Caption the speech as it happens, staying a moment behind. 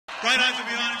Bright Eyes will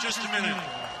be on in just a minute.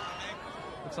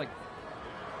 Looks like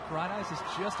Bright Eyes is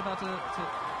just about to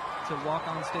walk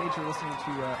on stage. You're listening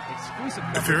to exclusive.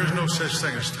 If there is no such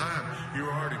thing as time,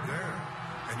 you're already there,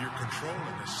 and you're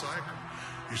controlling the cycle.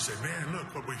 You say, man,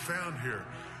 look what we found here.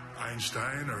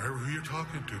 Einstein, or who you're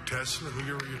talking to, Tesla,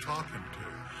 whoever you're talking to.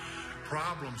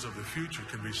 Problems of the future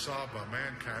can be solved by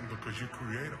mankind because you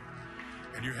create them.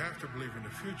 And you have to believe in the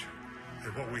future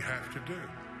and what we have to do.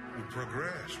 We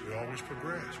progress. We always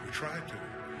progress. We try to.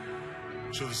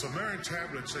 So the Sumerian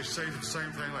tablets, they say the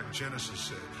same thing like Genesis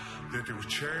said, that there were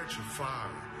chariots of fire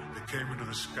that came into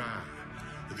the sky.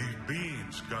 These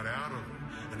beings got out of them,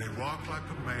 and they walked like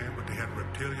a man, but they had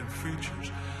reptilian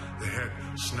features. They had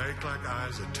snake-like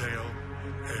eyes, a tail,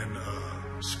 and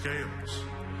scales,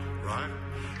 right?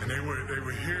 And they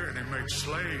were here, and they made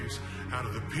slaves out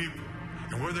of the people.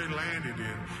 And where they landed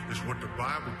in is what the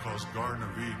Bible calls Garden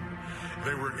of Eden.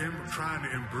 They were trying to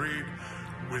inbreed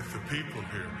with the people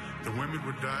here. The women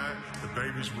would die, the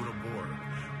babies would abort.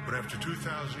 But after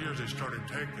 2,000 years, they started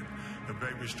taking. The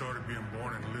babies started being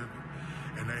born and living.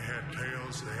 And they had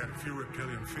tails, they had a few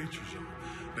reptilian features on them.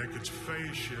 They could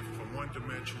phase shift from one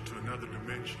dimension to another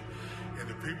dimension. And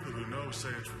the people who know say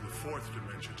it's from the fourth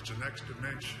dimension, it's the next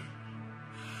dimension.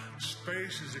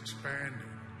 Space is expanding.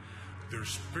 There's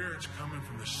spirits coming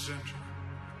from the center,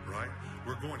 right?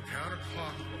 We're going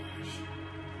counterclockwise.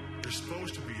 There's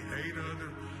supposed to be 8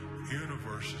 other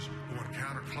universes going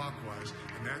counterclockwise,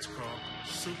 and that's called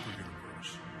super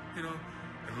universe. You know,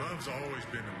 and love's always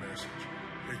been a message.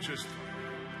 It's just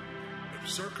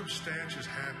circumstances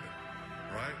happen,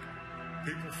 right?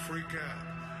 People freak out,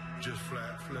 just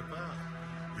flat flip out,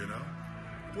 you know?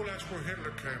 Well, that's where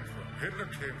Hitler came from. Hitler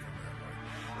came from that way.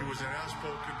 He was an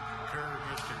outspoken,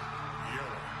 charismatic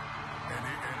yeller. And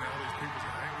all these people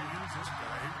say, hey, we use this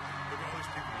guy. Look at all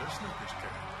these people listening to this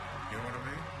guy. You know what I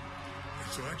mean? And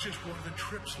so that's just one of the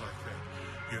trips like that.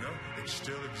 You know, it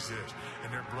still exists. And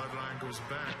their bloodline goes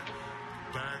back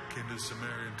into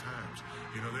Sumerian times.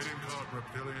 You know, they didn't call it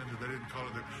reptilians, they didn't call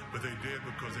it, but they did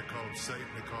because they called it Satan,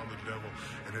 they called it the devil,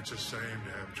 and it's the same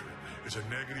damn trip. It's a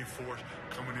negative force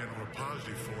coming in on a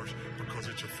positive force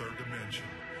because it's a third dimension,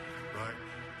 right?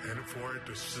 And for it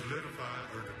to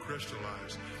solidify or to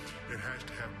crystallize, it has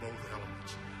to have both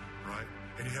elements, right?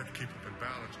 And you have to keep them in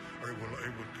balance, or one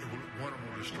of them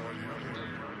will destroy the other.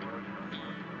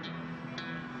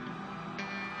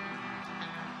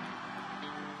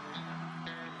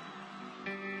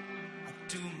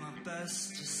 Do my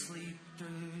best to sleep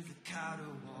through the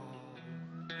caterwaul.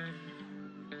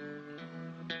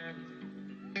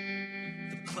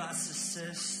 The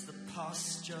classicist, the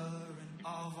posture, and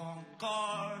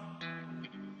avant-garde.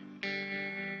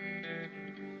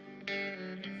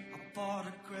 I bought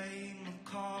a grey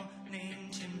macaw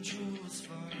named Tim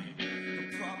Julesburn.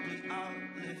 He'll probably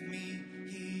outlive me,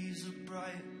 he's a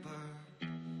bright bird.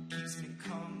 Keeps me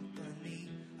company,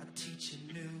 I teach a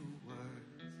new word.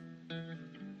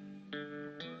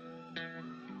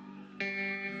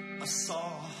 I saw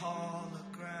a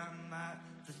hologram at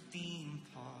the theme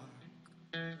park.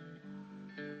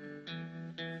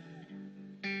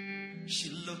 She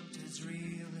looked as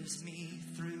real as me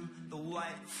through the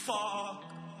white fog.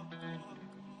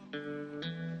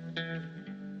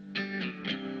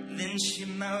 Then she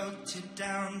melted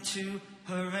down to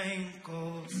her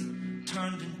ankles,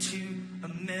 turned into a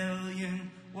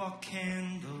million watt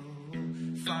candle.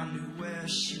 If I knew where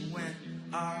she went,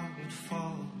 I would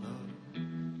follow.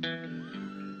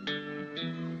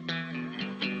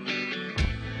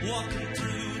 Walking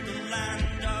through the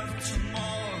land of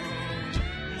tomorrow,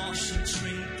 Martian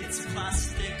trinkets,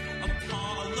 plastic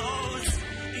Apollos.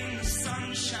 In the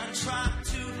sunshine, try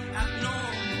to act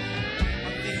normal.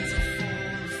 My veins are full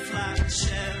of flat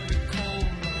cherry cola.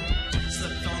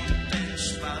 Slept on the bench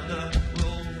by the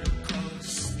roller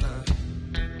coaster.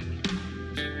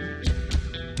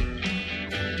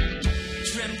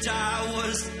 Dreamt I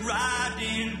was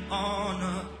riding on a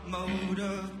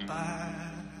motorbike.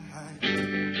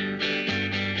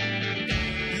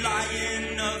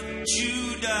 Lion of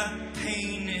Judah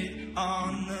painted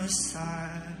on the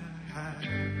side.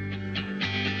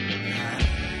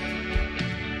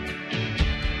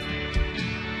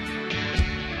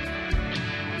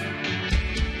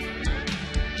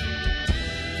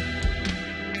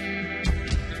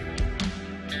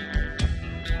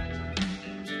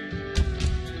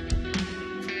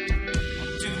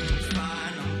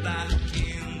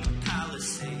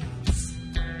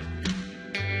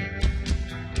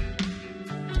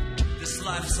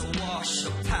 Life's a wash, a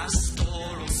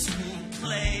pastoral school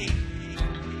play.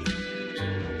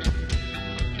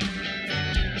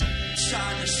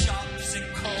 China shops and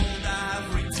cold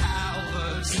ivory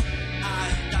towers.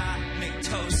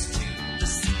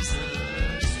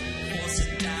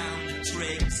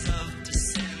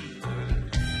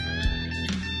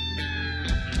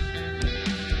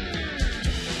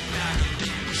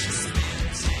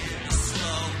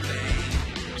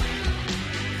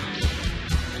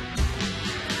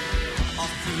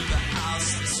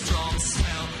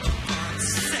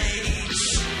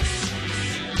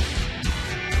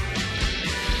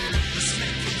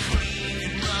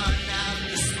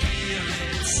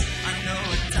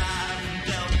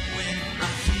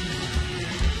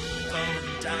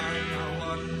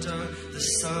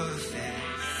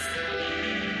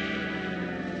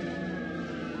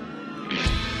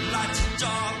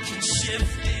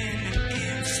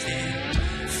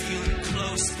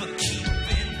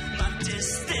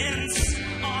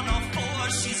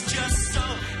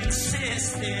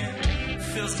 pit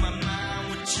fills my mind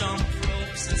with jump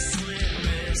ropes and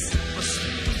slivers. Must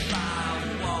fly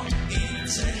walk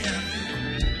into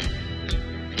heaven.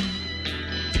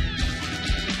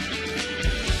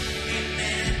 And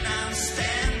then I'm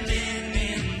standing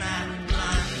in that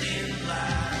blinding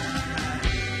light.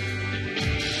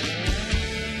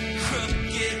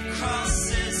 Crooked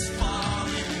crosses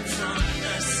falling from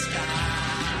the sky.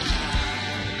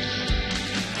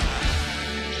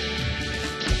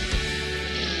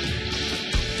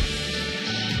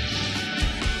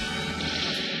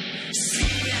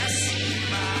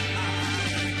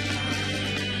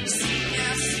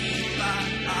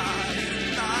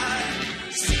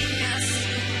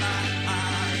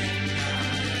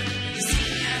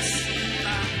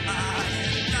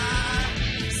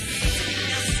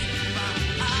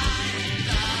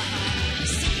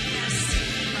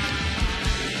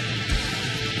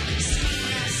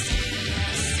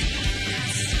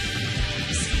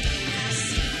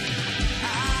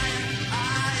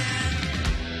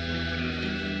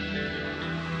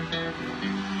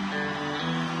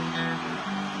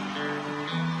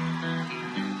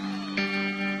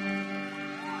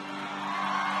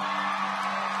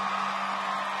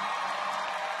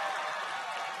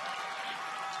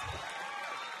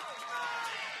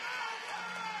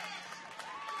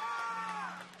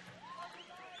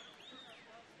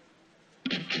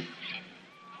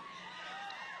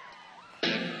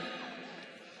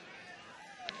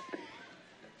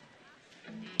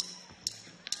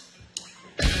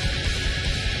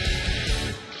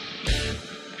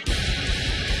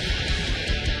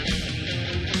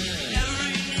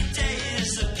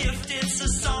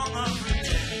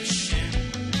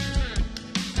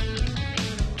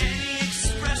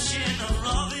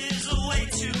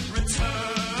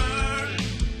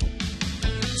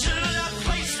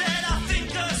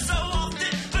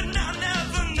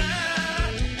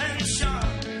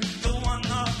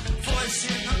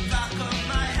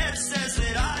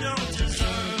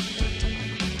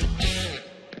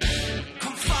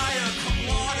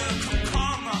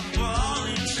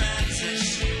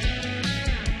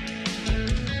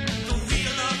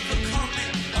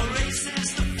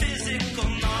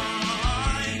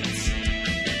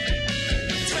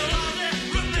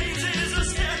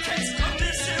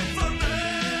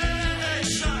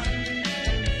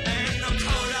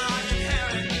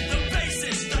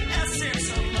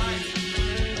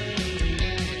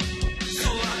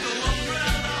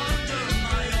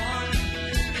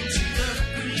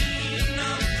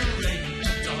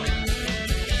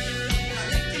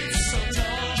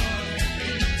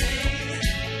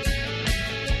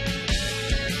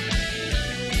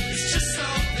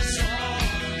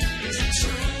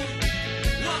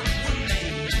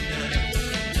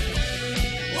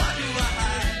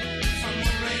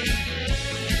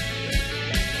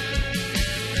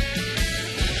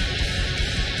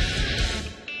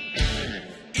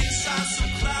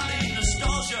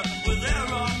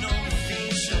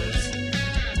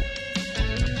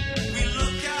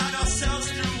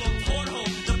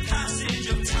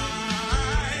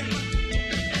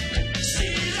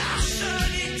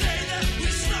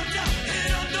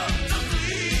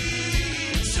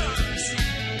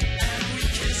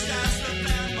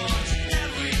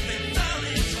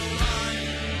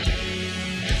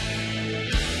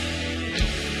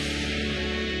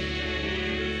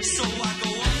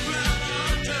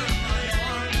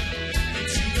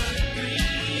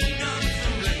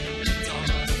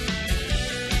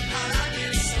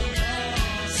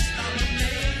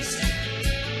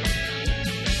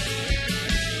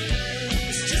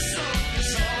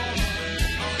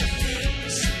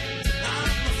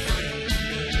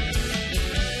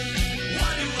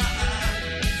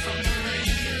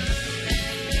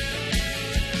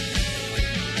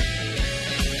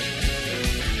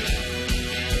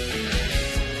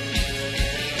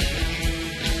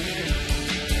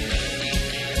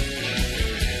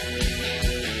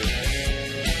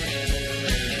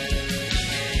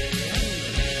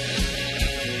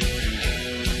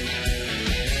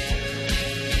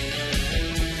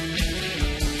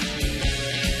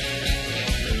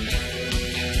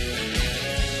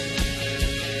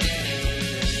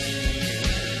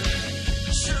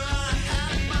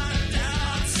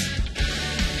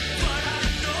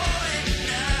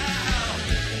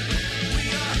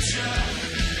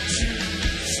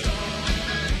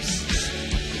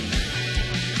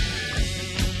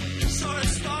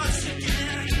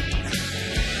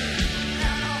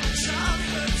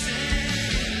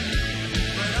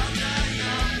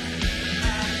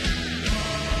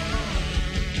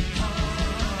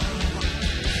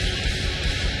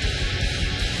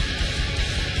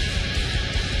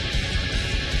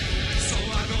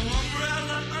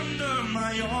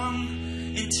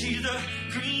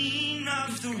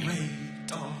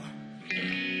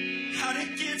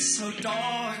 gets so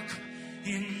dark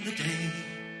in the day.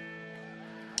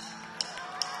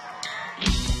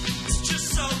 It's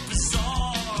just so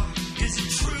bizarre. Is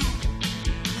it true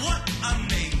what I'm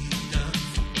made of?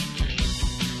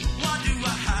 Why do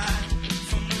I hide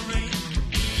from the rain?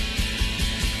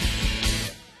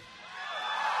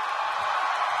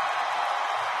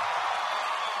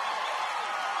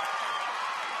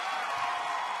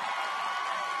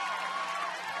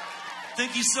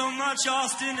 Thank you so much,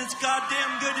 Austin. It's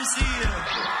goddamn good to see you.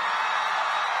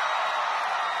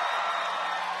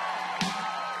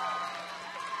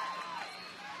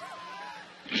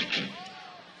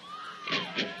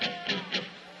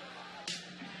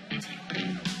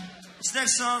 This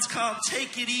next song's called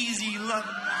Take It Easy, Love.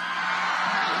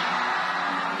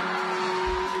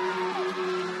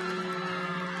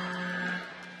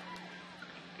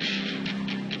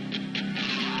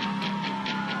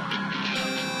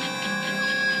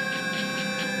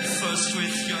 First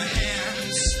with your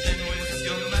hands, then with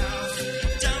your mouth.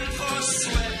 Downpour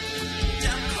sweat,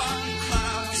 down cotton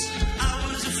clouds. I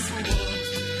was a fool,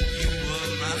 you were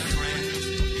my friend.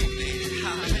 You made it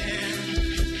happen.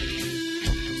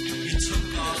 You took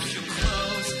off your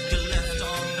clothes, you left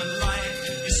on the light.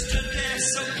 You stood there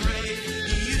so brave,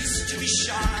 you used to be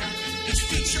shy. Each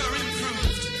feature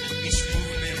improved, each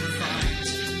movement refined.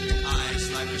 Eyes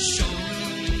like a showroom.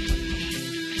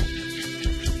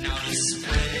 Now the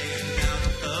spreading out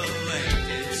the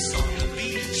blankets on the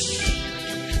beach.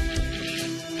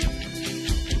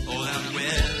 Oh, that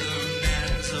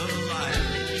weatherman's alive.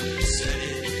 Said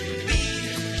it'd be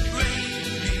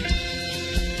raining,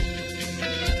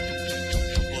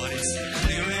 but it's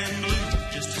clear and blue,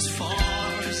 just as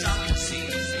far as I can see.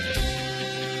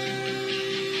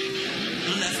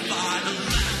 Left by the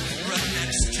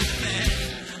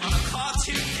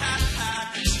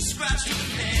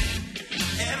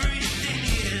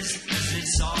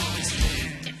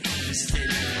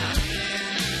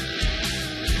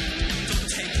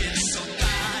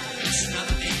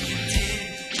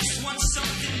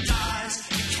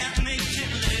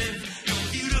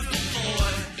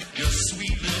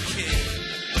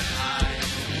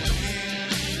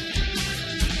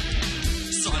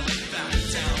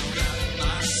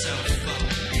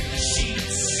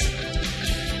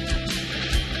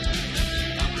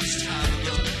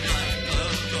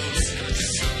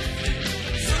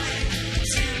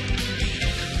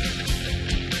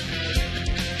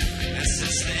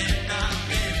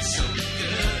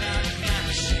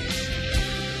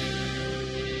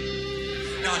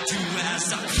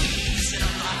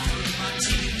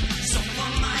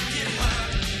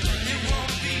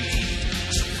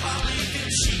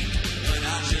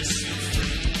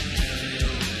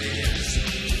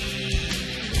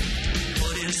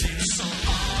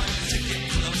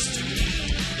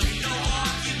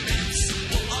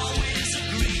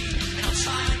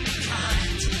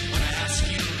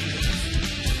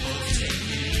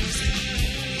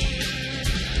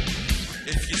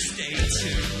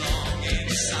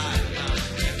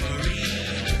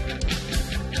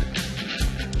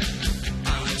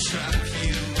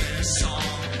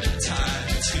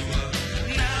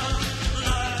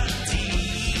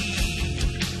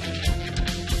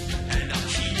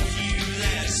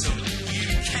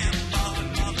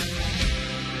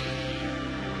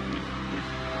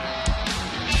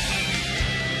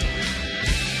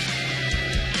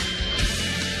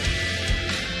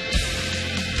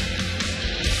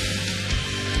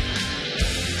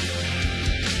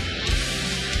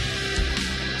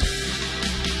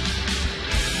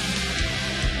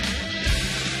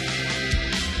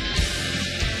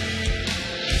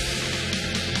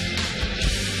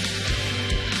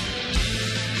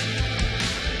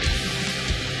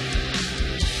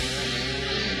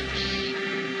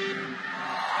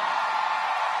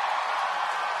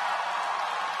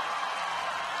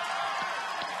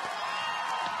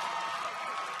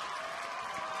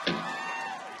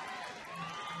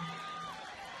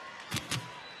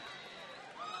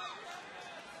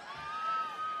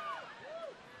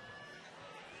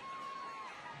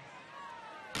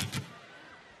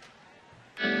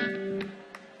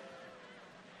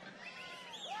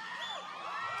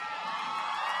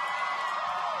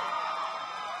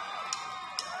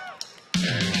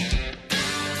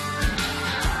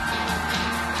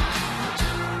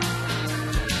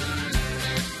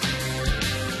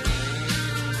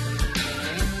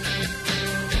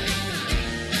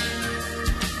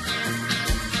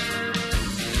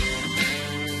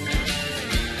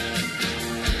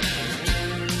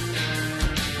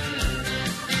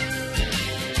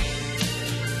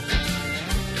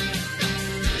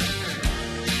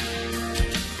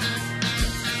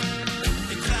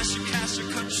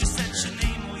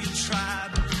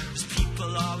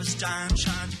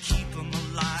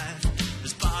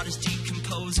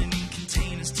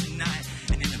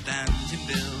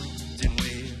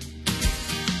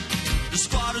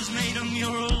made a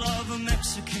mural of a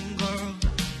Mexican girl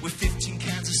with 15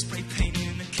 cans of spray paint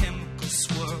in a chemical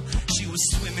swirl. She was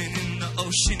swimming in the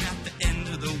ocean at the end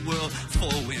of the world, 4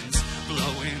 winds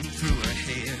blowing through her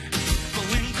hair. But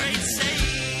when great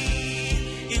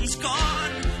Satan's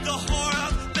gone, the whore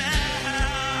of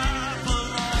Babylon,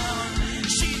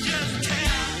 she just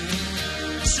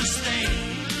can't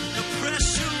sustain the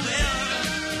pressure where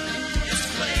it's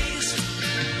placed.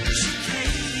 She can't.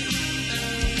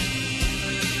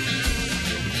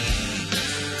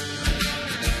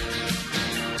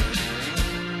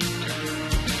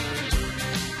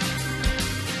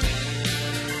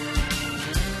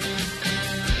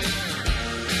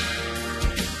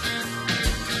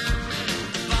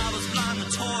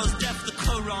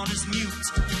 Is mute.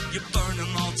 You burn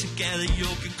them all together,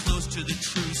 you'll get close to the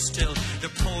truth still.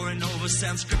 They're poring over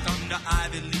Sanskrit under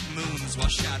Ivy League moons while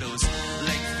shadows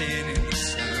lengthen in the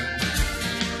sun.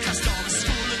 Cast all the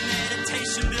school of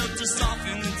meditation built to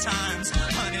soften the times.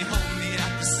 Honey, hold me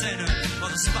at the center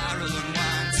while the spiral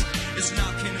unwinds. It's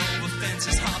knocking over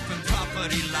fences, hopping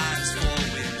property lines, 4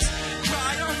 winds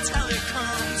cry until it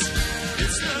comes.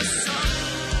 It's the son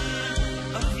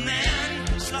of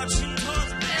man slouching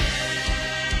towards bed.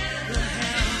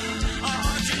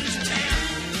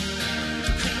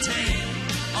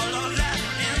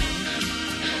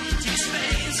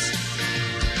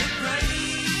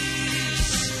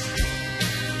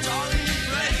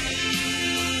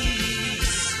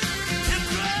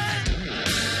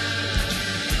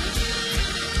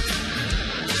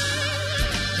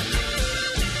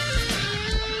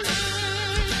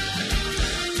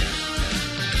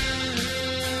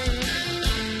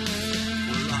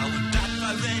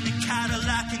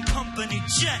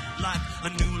 Jet like a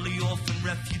newly orphaned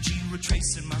refugee,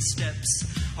 retracing my steps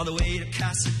all the way to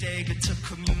Casadega to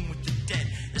commune with the dead.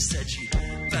 They said you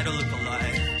better look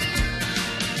alive.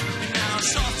 And now I'm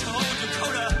off to old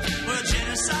Dakota, where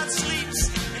genocide sleeps.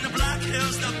 In the Black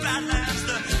Hills, the Badlands,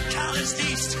 the calloused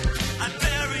East. I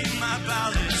bury my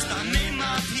ballast, I made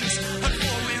my peace. But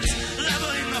 4 winds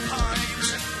leveling the pines.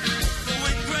 The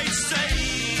wind great say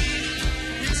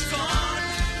it's gone.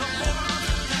 The horror of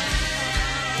the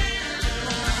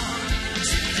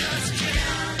she just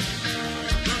can't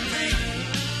remain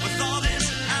with all this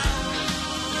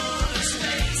outer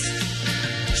space.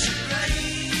 She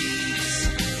rays,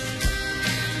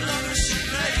 love her, she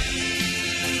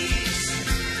rays,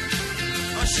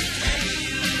 or she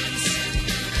caves,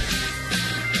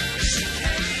 she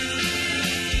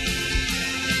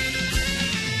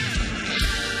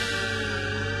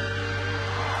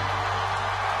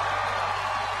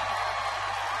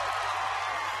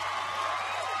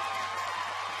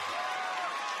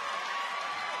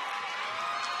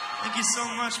Thank you so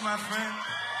much, my friend.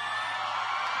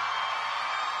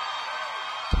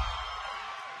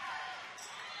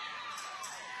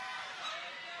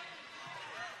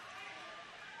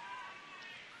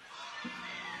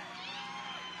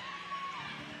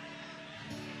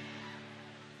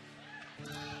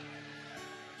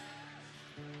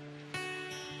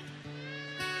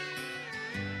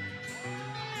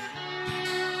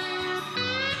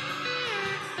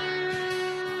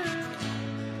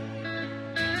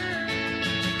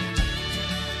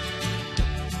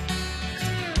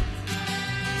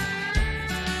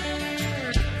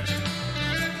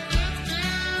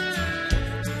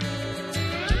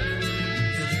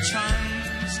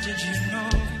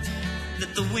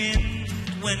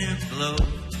 When it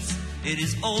blows, it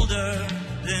is older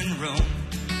than Rome,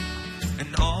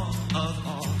 and all of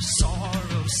our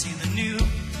sorrow. See the new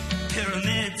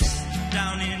pyramids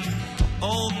down in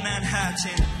old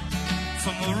Manhattan.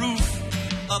 From a roof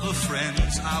of a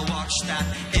friend's, I watched that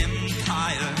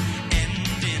empire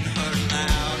end in her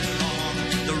loud and long.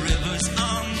 The river's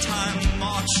time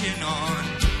marching on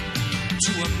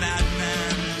to a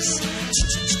madman's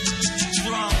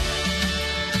drum.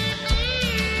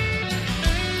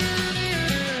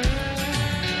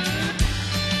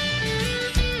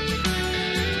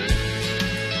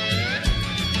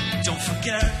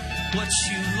 Forget what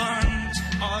you learned,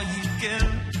 all you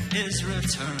give is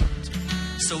returned.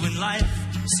 So when life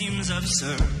seems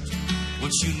absurd,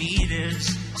 what you need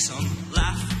is some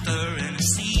laughter and a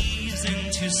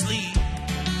season to sleep,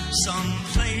 some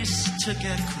place to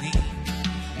get clean,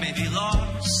 maybe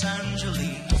Los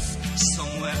Angeles,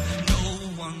 somewhere no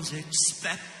one's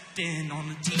expecting. On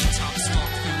the detox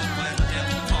walk through a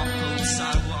Glendale Park road,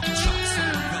 sidewalk shots on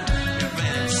the road, get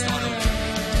ready to start over.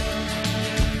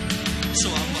 So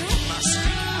I'm up on my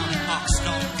street on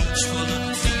Oxnard Beach, full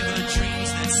of fever dreams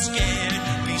that scared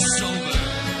me sober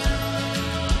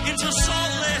into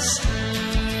soulless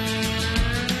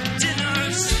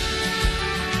dinners.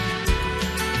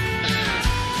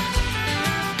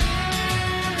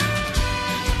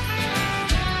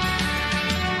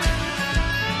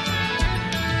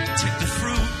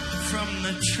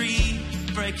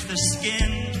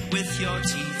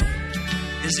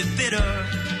 Is it bitter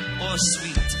or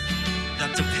sweet?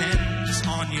 That depends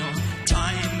on your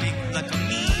timing, like a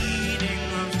meeting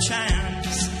of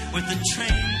chance with a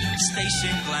train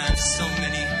station glance. So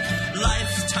many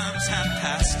lifetimes have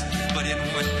passed, but in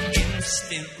one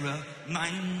instant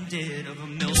reminded of a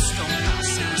millstone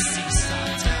house in a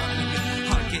seaside town when your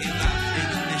heart gave out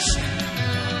ignition.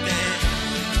 There,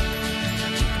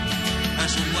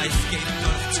 as your wife gave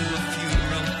birth to a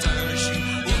funeral dirge, you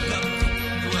woke up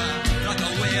like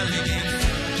a wailing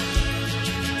infant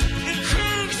in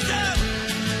Kyrgyzstan,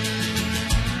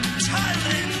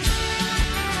 Thailand.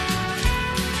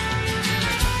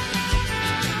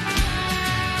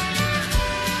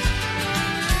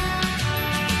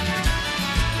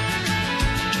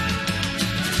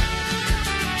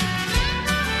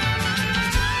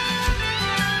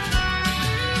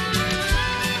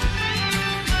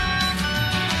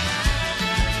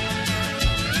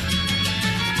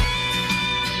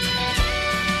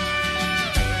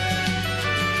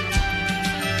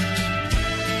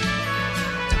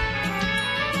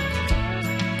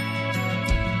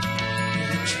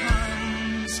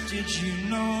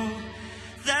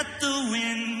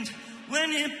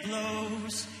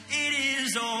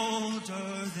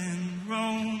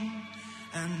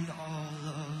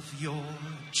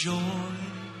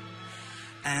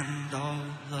 And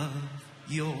all of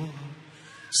your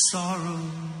sorrow.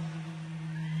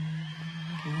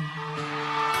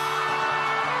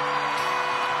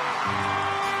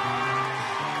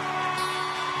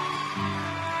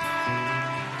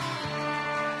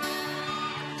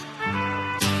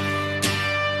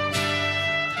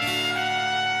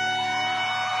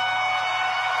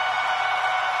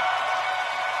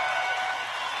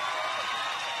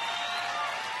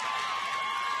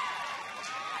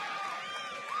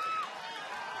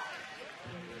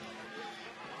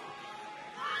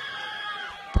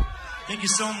 Thank you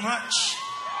so much.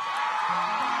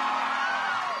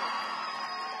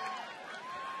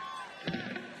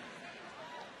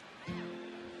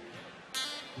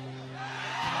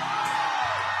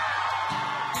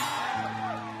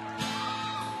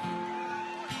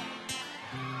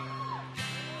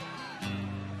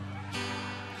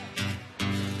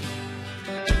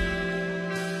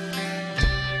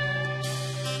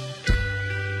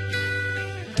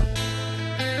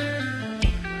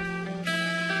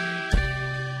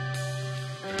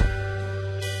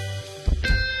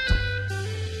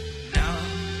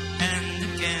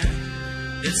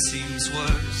 It seems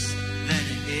worse than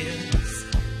it is,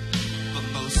 but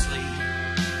mostly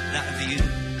that view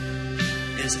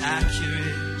is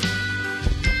accurate.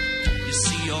 You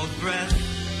see your breath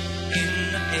in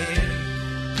the air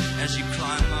as you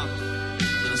climb up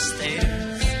the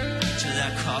stairs to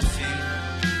that coffin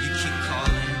you keep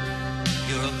calling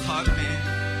your apartment.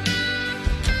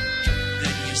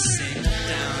 Then you sink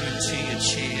down into your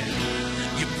chair,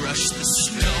 you brush the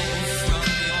snow from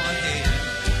your hair.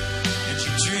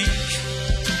 Drink,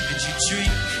 and you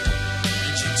drink,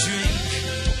 and you drink,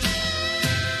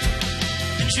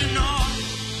 and you're not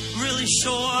really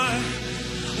sure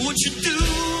what you're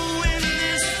doing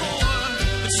this for,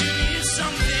 but you need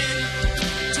something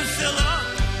to fill up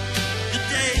the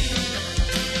day.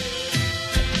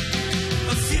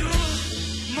 A few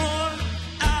more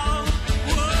hours.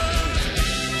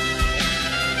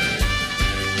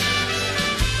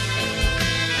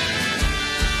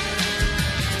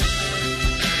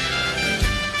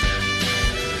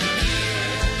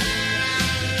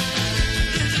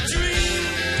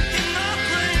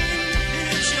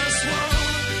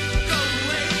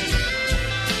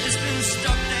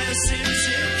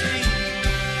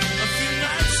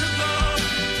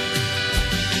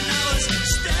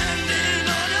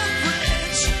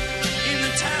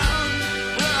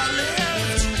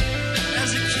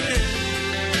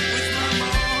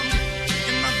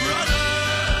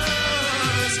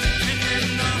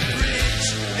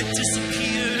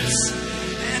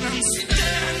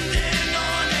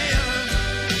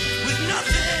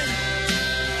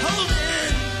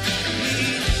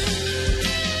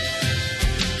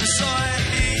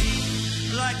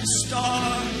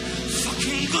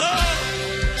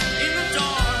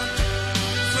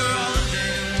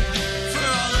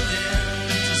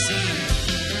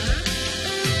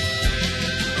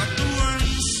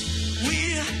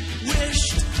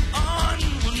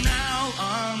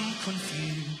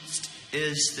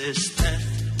 Is this death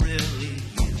really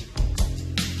you?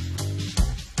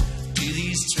 Do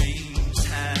these dreams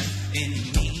have any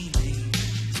meaning?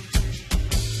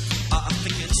 I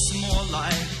think it's more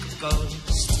like a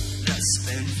ghost that's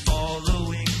been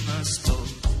following us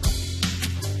both.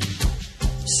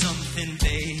 Something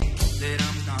vague that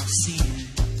I'm not seeing.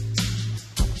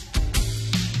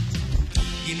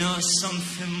 You know,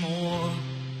 something more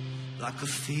like a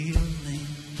feeling.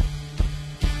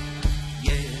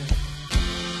 Yeah.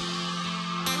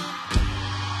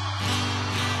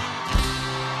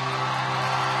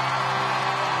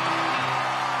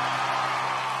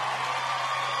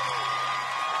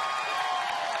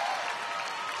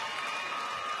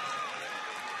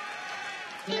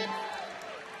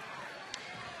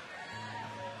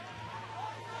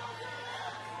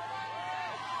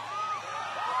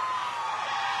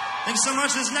 Thanks so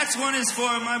much. This next one is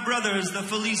for my brothers, the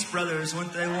Felice brothers.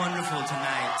 Weren't they wonderful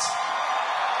tonight?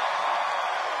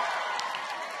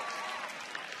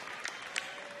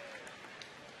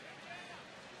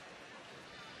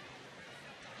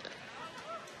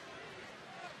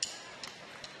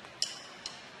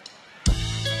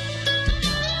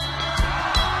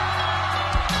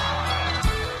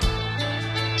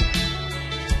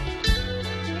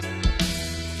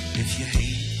 If you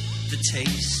hate the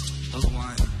taste of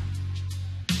wine,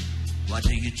 why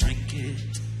do you drink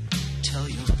it till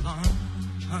you're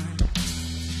blind?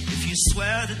 If you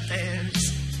swear that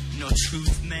there's no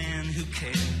truth, man, who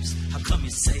cares? How come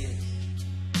you say it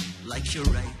like you're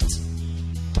right?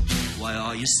 Why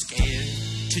are you scared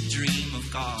to dream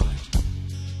of God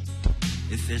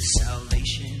if it's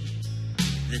salvation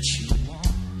that you want?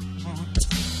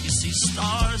 You see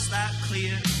stars that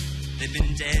clear, they've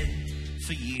been dead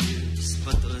for years,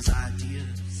 but those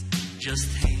ideas just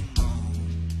hang on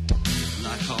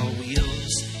like our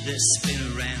wheels that spin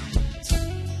around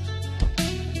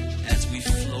as we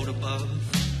float above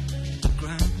the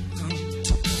ground.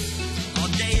 All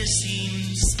day it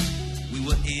seems we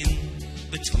were in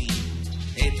between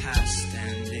a past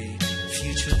and a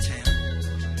future town.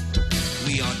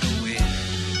 We are nowhere,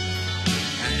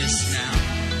 and it's now.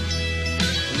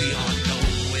 We are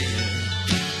nowhere,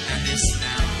 and it's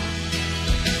now.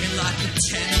 And like a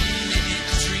 10-minute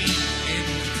dream in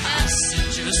the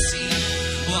passenger seat,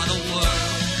 while the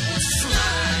world was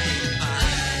flying by.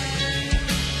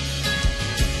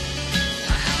 I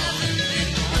haven't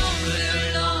been gone very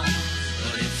long,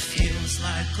 but it feels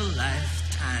like a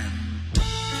lifetime.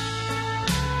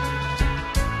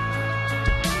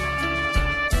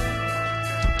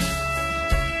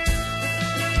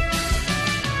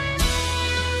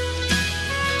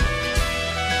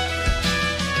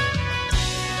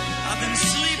 I've been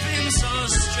sleeping so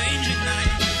strange at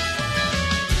night.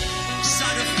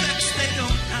 Side effects they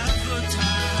don't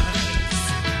advertise.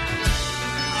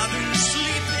 I've been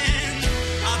sleeping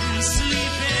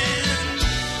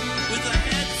with a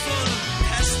head full of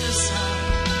pesticide.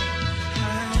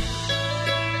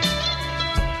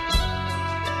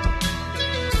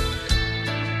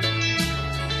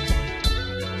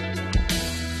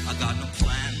 I got no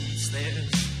plans,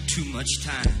 there's too much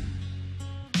time.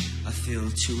 I feel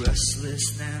too restless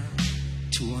now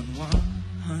to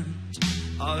unwind.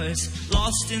 Always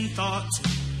lost in thought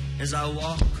as I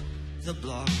walk the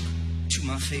block to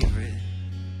my favorite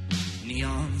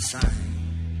neon sign,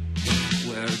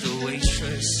 where the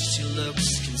waitress, she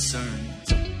looks concerned,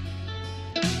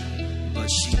 but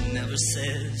she never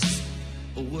says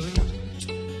a word.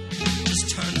 Just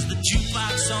turns the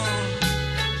jukebox on,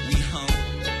 we hum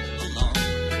along,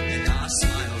 and I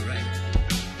smile right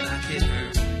back at her.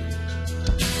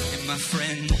 And my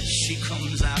friend, she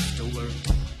comes after work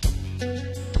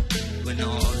when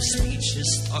all the speeches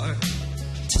start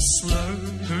to slur.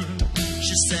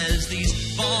 She says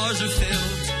these bars are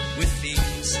filled with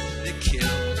things that kill.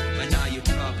 By now you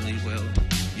probably will.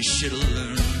 You should have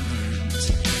learned.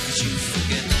 Did you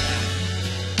forget that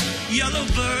yellow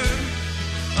bird?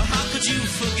 Or how could you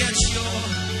forget your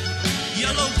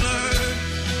yellow bird?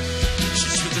 She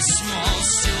took a small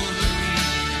silver ring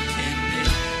and pinned it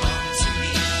onto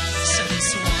me. Said this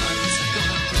one's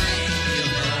gonna bring you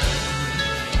love.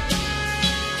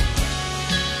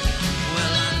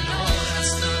 Well, I know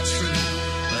that's not true,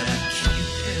 but I keep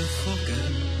it for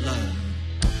good love.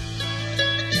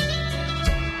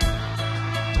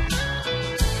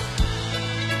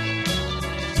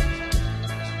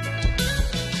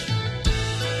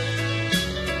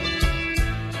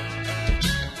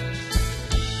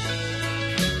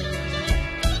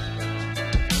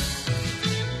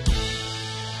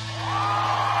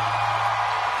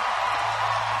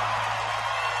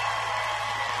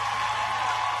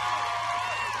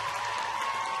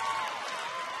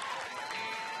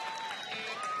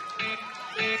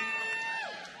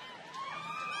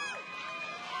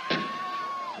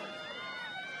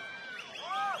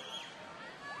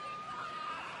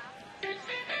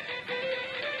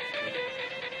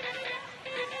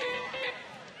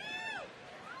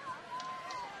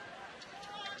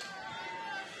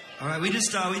 right, we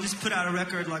just put out a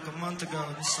record like a month ago.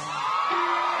 This song.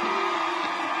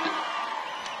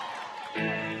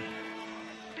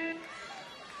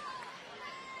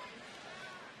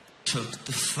 Took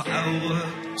the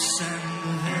fireworks and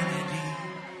the vanity,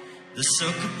 the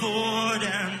circuit board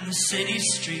and the city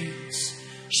streets,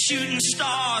 shooting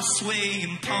stars,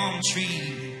 swaying palm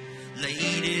tree,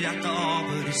 laid it at the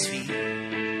arbiter's feet.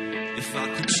 If I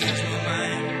could change my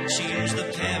mind, change the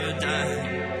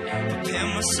paradigm, prepare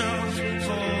myself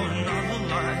for another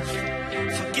life,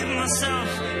 forgive myself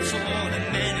for the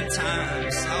many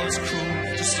times I was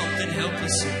cruel to something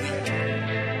helpless and weak.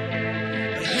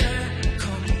 But here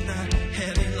come that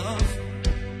heavy love,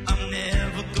 I'm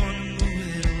never gonna move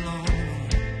it alone.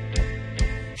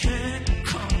 Here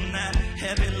come that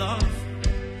heavy love,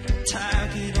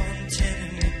 target on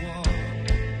tenement wall.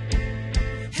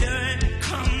 Here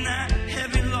come that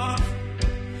heavy love,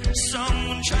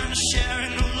 someone trying to share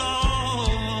in the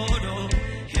load. Oh,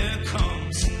 here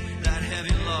comes that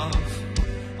heavy love,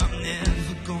 I'm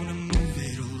never gonna move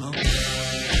it alone.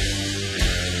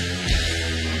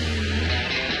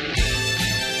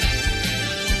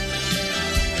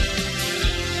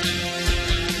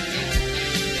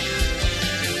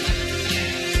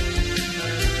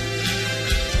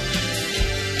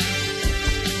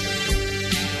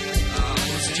 I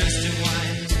was dressed in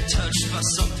white, touched by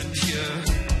something pure,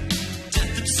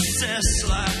 death obsessed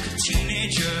like a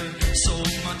teenager,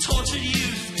 sold my tortured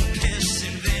youth, piss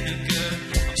and vinegar.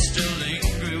 I'm still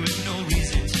angry with no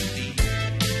reason to be.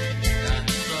 That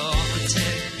the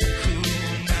architect who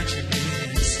imagined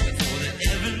this, for the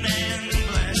every man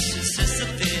blesses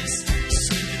Sisyphus,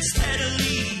 slipping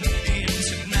steadily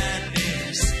into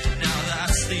madness. Now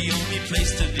that's the only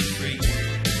place to be free.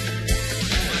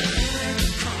 But here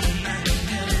come that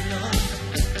heavy love,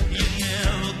 you're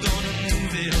never gonna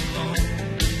move it alone.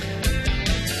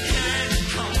 Here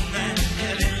come that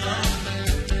heavy love,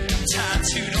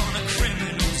 tattooed on a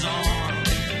criminal's arm.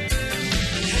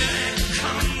 Here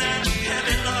come that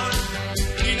heavy love,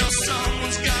 you know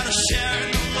someone's gotta share in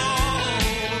the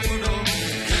load. Oh,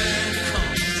 here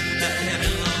comes that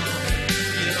heavy love,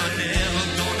 you're never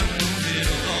gonna move it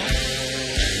alone.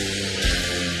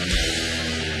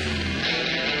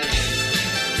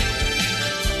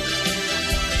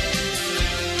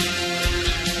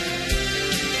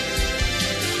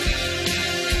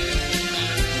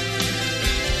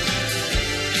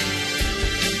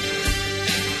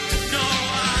 No,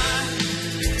 I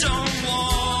don't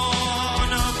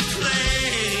wanna play.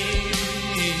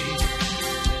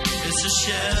 It's a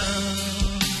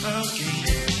shell game.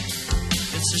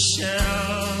 It's a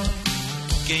shell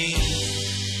game.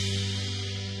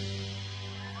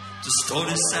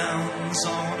 Distorted sounds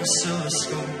on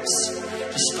oscilloscopes,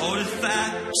 distorted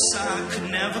facts I could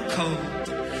never code.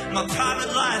 My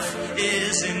private life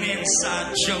is an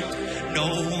inside joke. No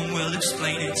one will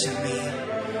explain it to me.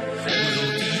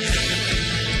 We'll be everything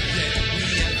that we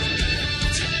ever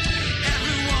lived.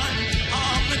 Everyone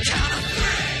on the count of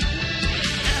three.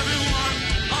 Everyone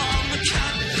on the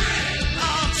count of three.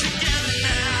 All together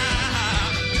now.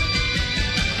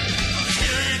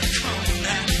 Here it comes,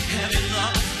 that heavy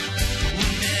love.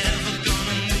 We're never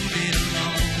gonna move it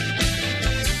alone.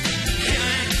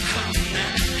 Here it comes,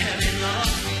 that heavy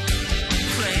love,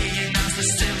 playing as the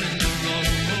cylinder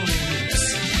rolls.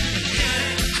 Here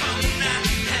it comes, that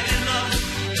heavy love,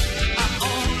 I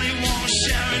only wanna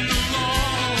share in the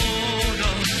load.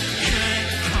 Oh, here it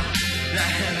comes,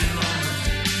 that heavy love,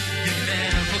 you're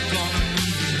never gonna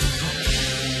move it alone.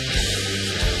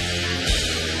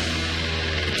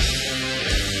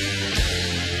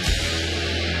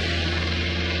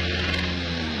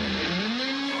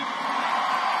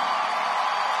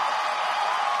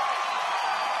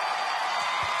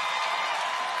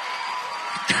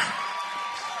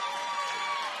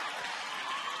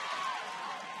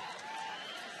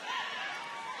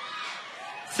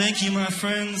 Thank you, my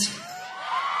friends.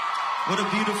 What a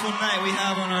beautiful night we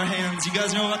have on our hands. You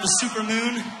guys know about the super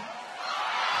moon?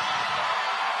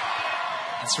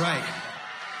 That's right.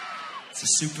 It's a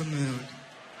super moon.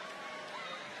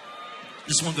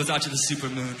 This one goes out to the super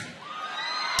moon.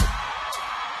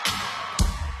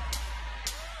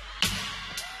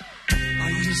 I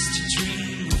used to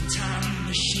dream of time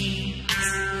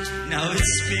machines. Now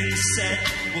it's been said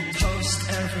we'll post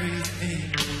everything.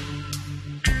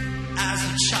 As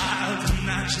a child,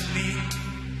 imagine me,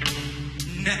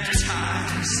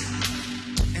 neckties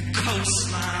and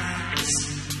coastlines.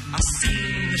 I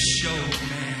seen the show,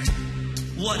 man.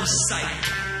 What a sight.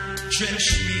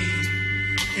 Drenched me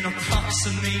in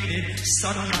approximated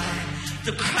sunlight.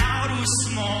 The crowd was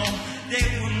small, they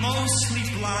were mostly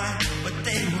blind, but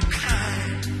they were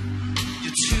kind.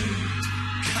 You're too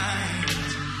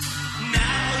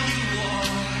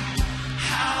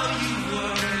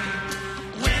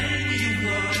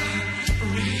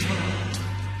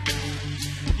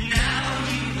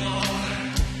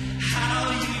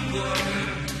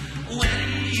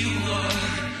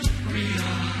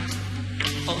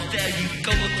there you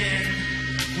go again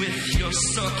with your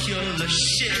circular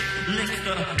shit. Lick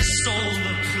the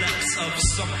solar plex of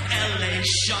some LA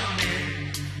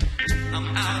shaman. I'm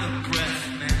out of breath,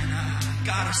 man. I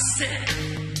gotta sit.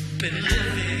 Been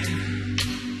living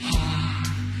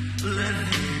hard,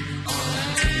 living. All I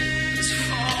do is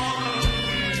follow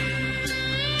you.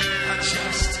 I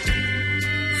just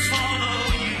follow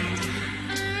you.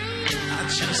 I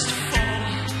just follow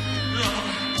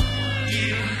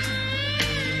you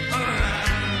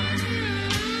around.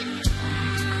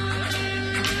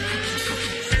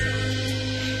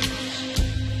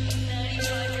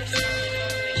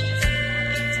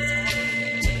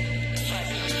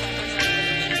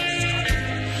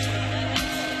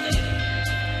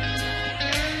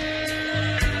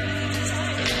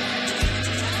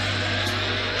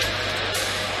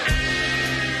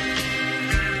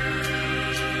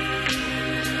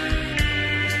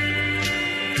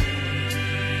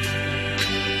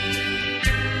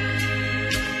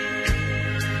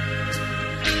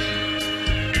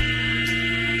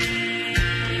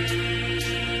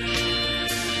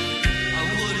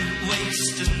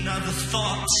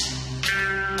 Thought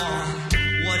on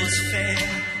what is fair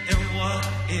and what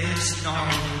is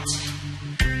not.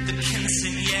 The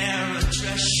quinceañera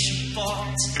dress she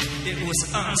bought, it was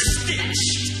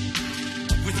unstitched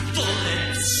with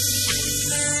bullets.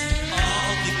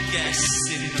 All the guests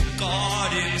in the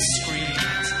garden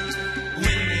screamed.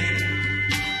 Women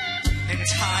and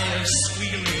tires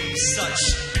squealing, such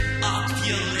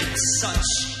opulence, such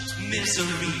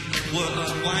misery were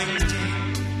unwinding.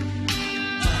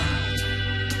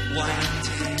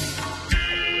 Winding.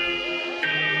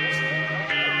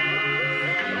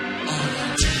 All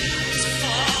I do is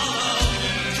follow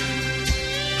you.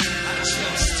 I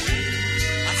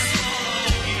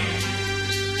follow you.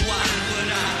 Why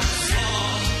would I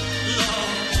follow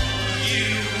you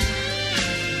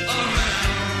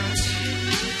around?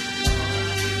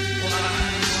 Why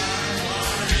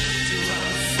do I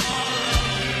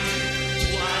follow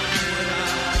you? Why would I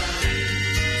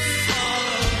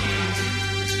follow you?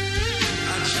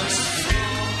 I just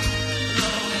follow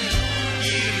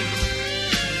you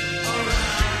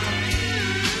around.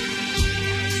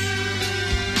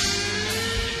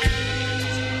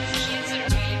 He has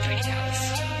a really pretty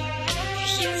house.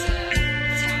 He has a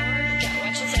tower that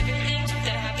watches everything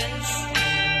that happens.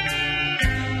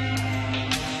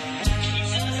 He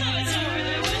does have a tower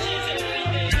that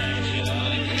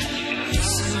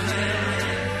watches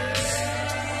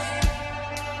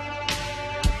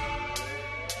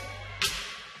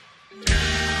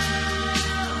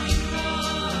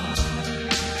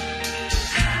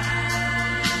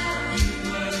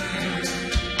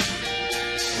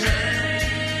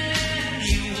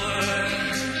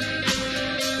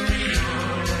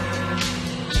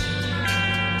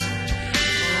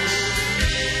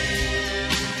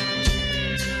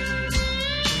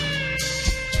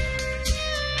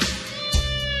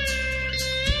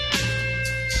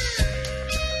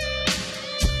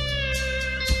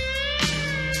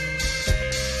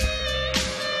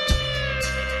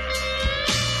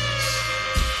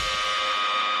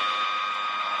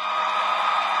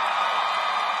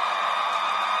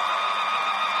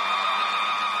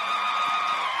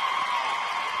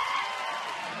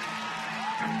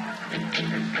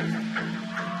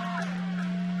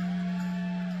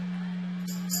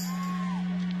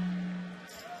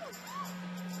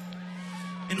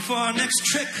And for our next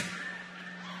trick,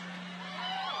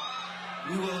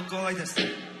 we will go like this. You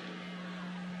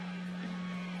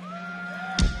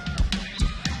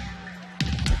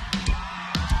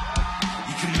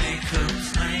can make a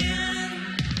plan,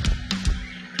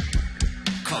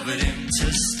 carve it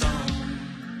into stone,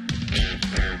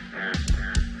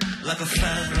 like a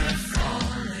feather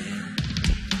falling.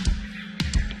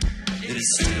 It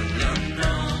is still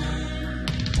unknown.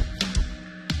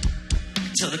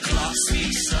 Till the clock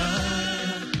speaks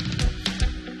up,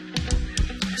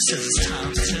 says it's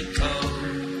time to go.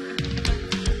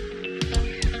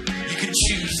 You can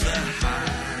choose the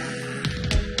high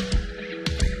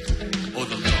or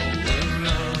the lower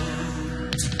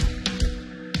road.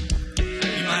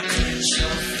 You might clench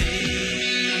your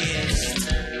fist,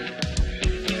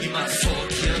 you might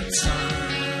fork your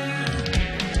tongue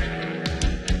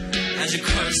as you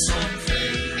curse on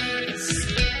things.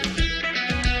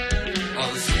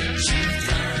 All the things you've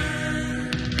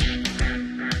done,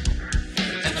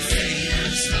 and the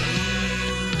faders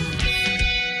move,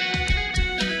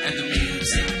 and the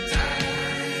music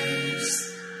dies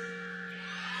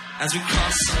as we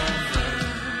cross over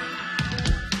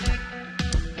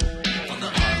on the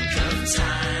arc of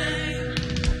time.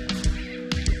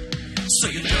 So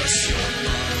you nurse your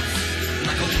love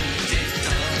like a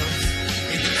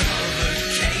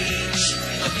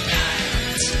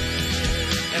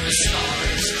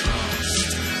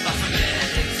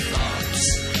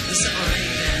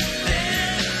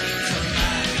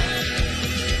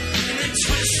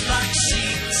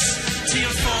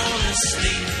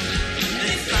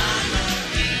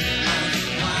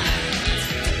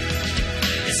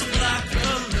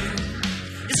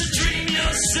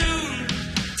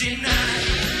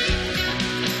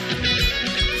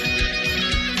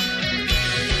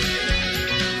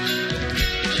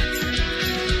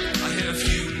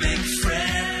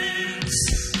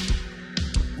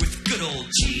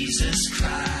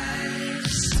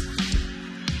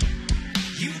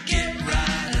you get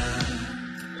right up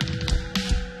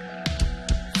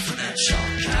from that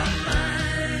chalk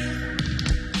outline,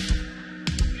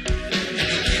 and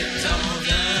you get dolled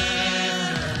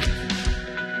up,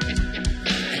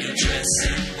 and you dress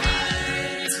in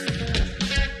white,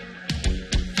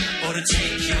 or to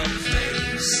take your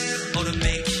place, or to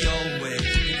make your way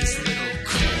in this little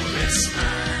chorus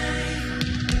line.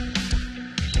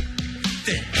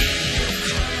 Then you'll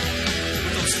come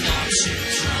with those marching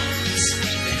drums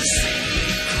and the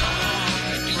singing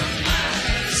compromise.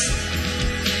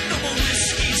 No more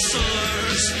whiskey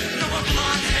slurs, no more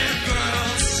blonde-haired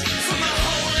girls from a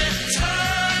whole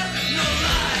eternal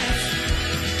life.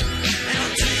 And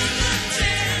I'll do the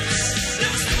dance that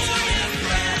was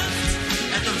choreographed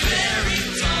at the very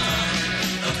dawn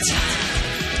of time,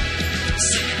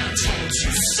 singing, I told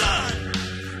you, son,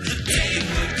 the day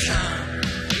would come.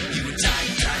 You would die,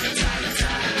 you die, you die, you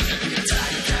die. You would die,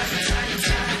 you die, you die, you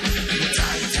die. You would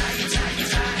die, you die, you die, you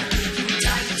die. You would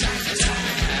die, you die, you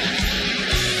die.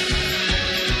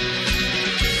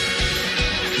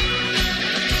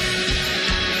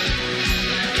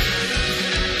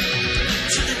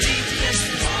 To the deepest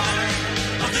part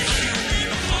of the human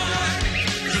heart,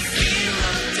 the fear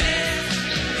of death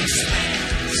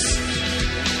expands.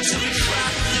 Till we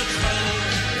crack the code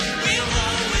we'll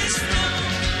always know,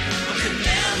 but could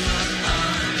never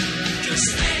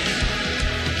understand.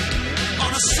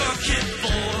 On a circuit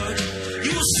board,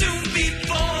 you will soon be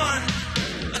born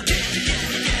again, again,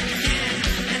 again, again,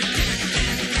 and again,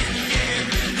 again, again, again,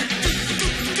 and again,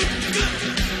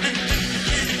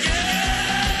 again.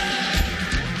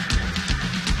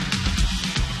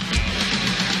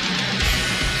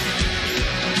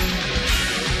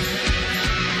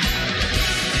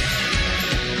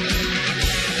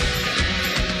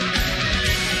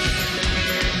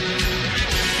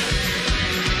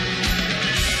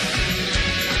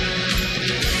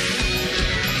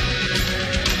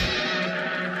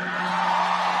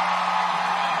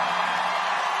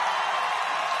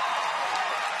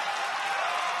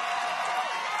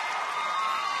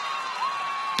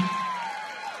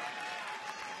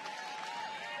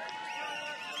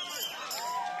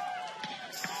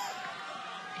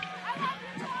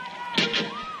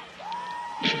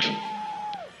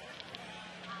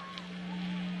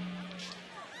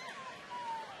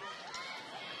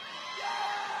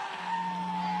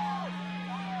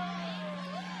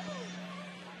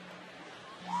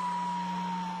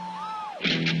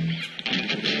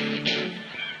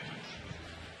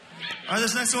 All right,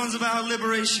 this next one's about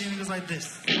liberation. It goes like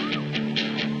this. Pilgrim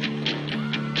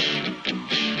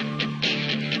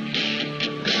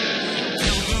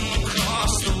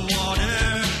across the water,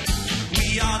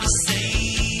 we are the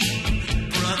same,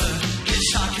 brother.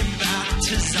 Hitchhiking back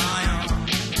to Zion,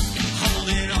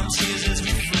 holding our tears as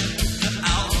we flip the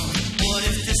album. What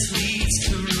if this leads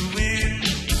to ruin?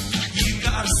 You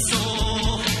got a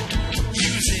soul,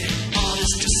 use it. All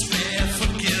is despair,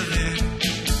 forgiven.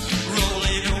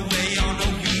 Rolling away on a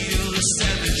wheel of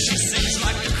seven, she sings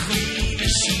like a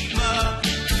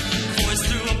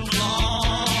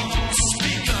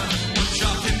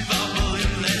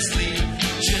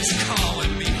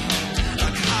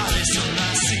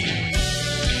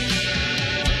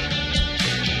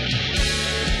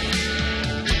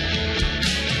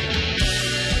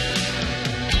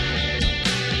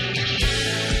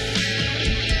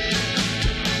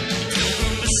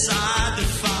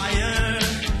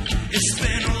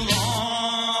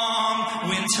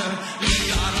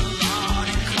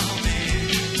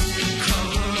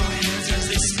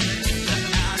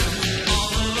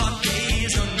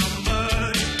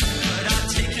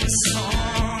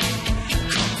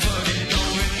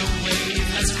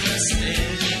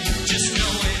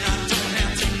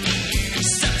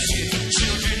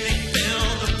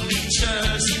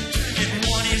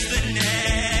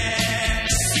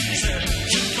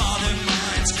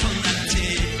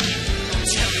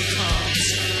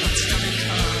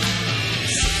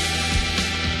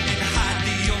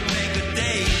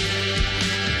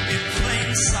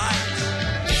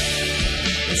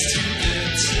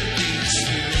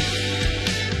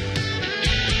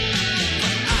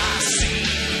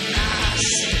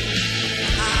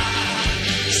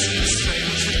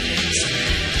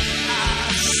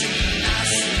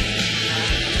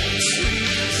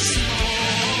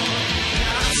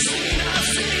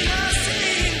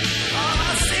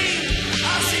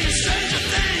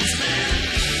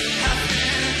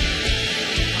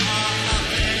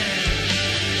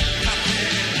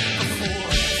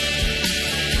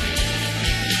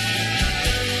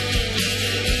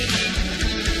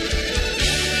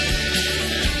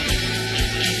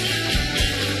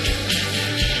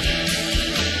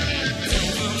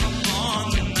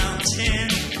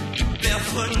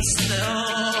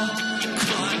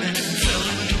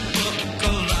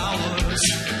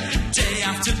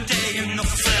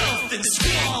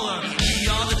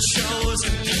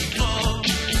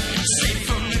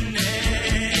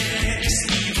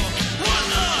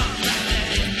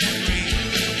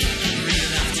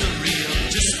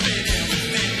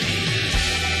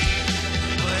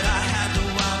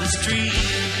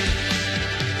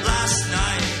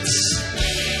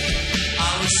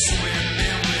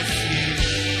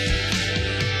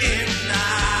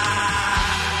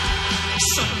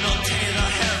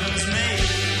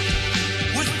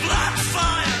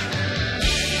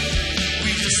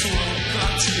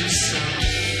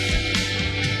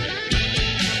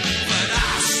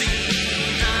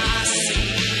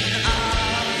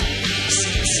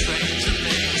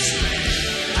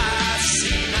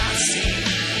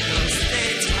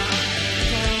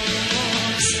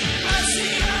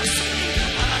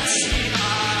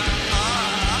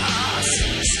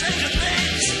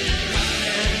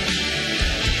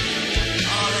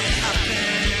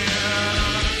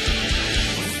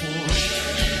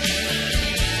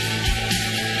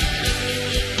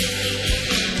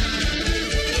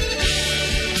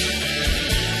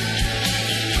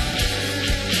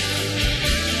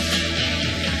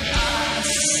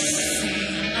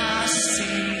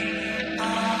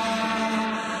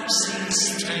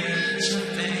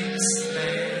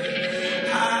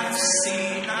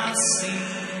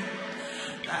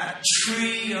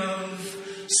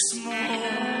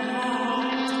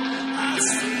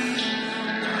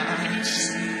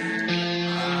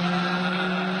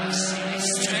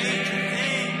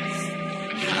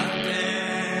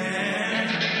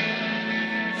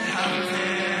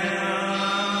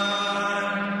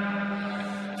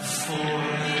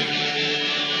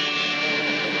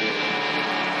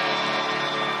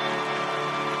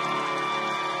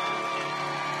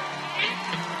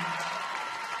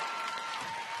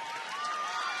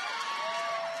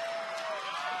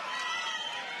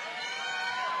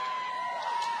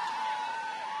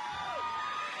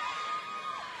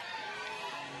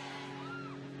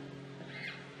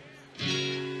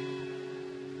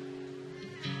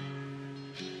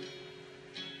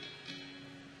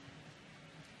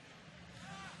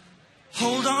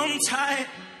Hold on tight,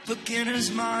 beginner's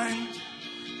mind.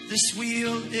 This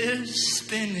wheel is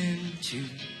spinning too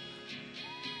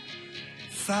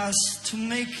fast to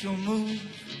make your move.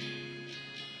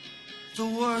 The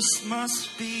worst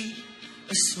must be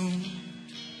assumed.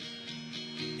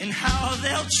 And how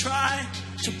they'll try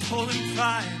to pull and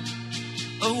pry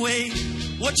away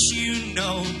what you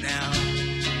know now.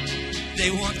 They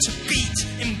want to beat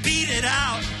and beat it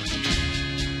out.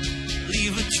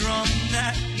 Leave a drum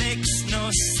that makes no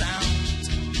sound.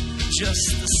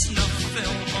 Just a snuff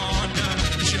film on a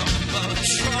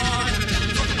jumbotron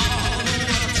for all the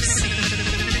world to see.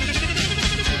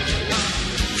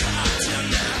 Cocktail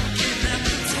napkin at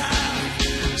the tap.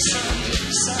 Some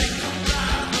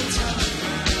psychobabble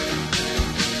telegram.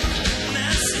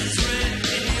 Message written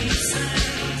in the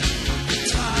sand.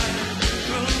 Tide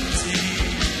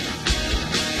rotate.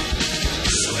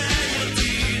 Swear you'll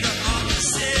do the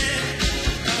opposite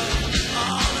of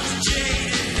all those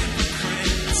jaded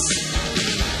hypocrites.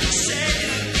 Say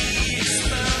that the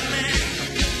experiment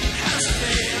has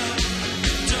failed.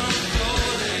 Don't go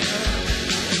there.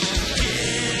 You're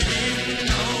getting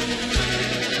nowhere.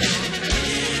 You're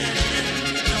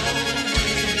getting nowhere.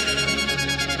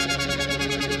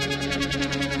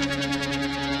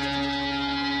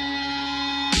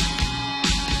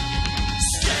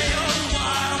 Stay a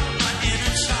while, my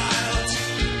inner child.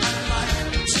 I'd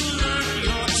like to learn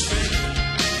your trick.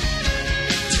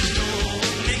 To know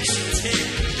what makes you tick.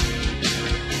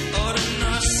 Or to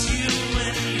nurse you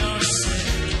when you're sick.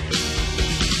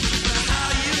 How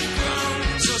you've grown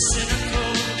so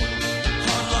cynical.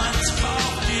 Hard lines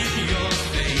carved in your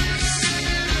face.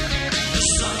 The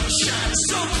sun shines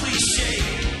so cliche.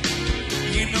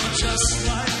 You know just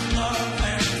like love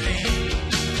and pain.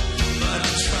 But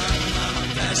I try my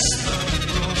best. A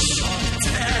Rorschach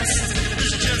test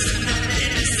is just an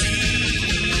fantasy.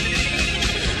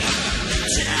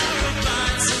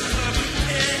 Terabytes of perfect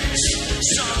pitch.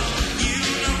 Some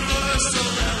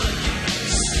universal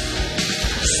elegance.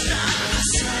 Stop the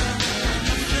sound and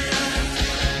the fifth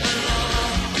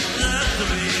along the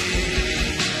three.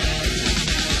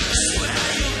 Swear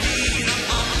you'll be the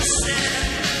opposite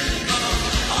of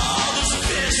all those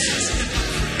vicious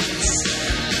hypocrites.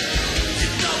 You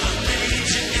know what made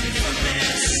you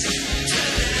infamous?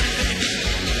 Tell them, baby,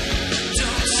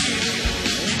 don't you?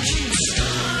 You keep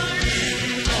starting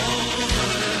over,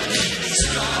 keep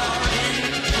starting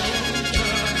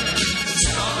over, keep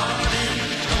starting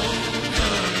over,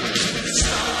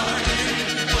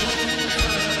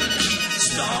 keep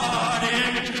starting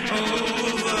over,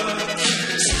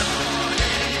 keep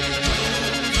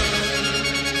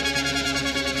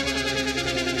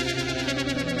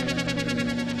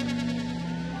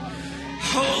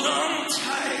Hold on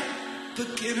tight,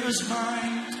 beginner's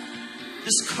mind.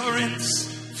 This current's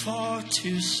far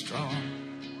too strong.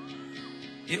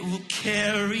 It will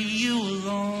carry you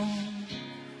along.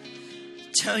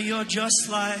 Till you're just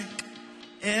like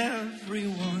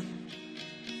everyone.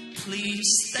 Please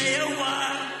stay a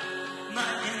while,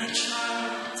 my inner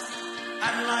child.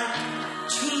 I'd like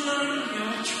to learn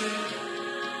your trick.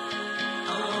 I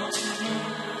want to know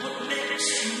what makes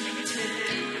you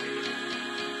tick.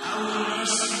 I will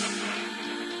nurse you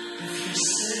if you're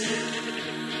sick.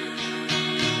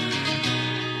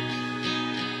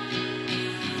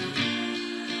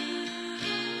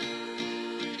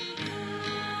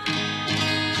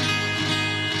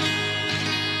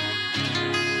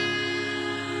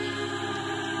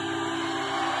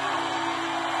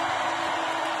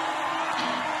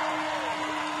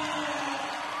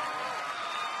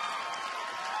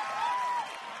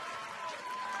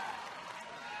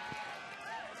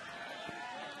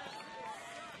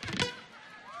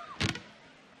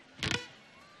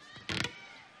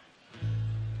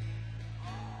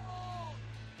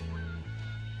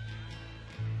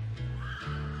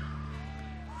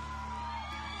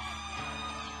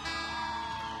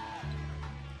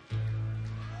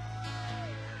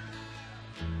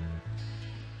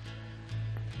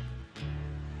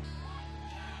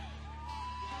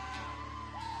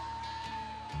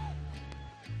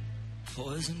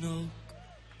 Poison oak,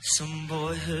 some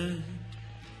boyhood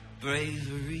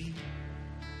bravery.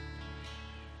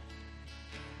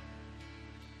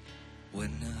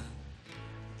 When a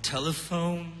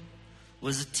telephone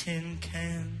was a tin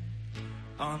can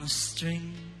on a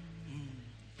string.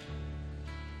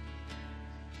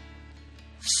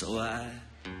 So I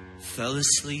fell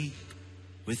asleep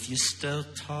with you still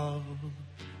talking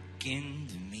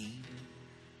to me.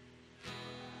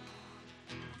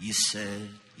 You said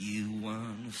you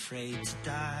weren't afraid to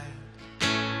die.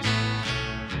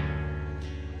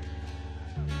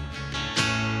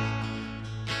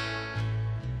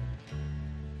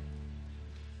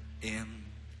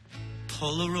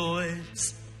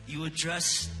 Polaroids, you were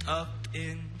dressed up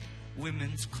in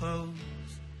women's clothes.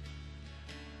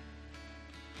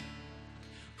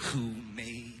 Who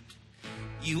made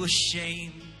you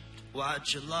ashamed?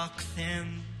 Why'd you lock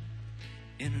them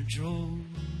in a drawer?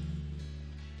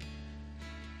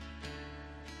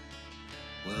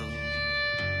 Well,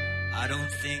 I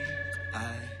don't think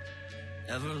I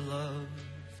ever loved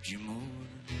you more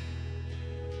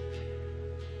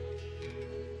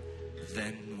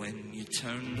than when you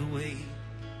turned away,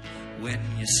 when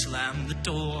you slammed the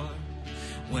door,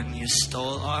 when you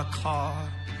stole our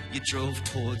car, you drove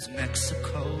towards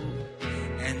Mexico,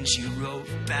 and you wrote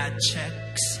bad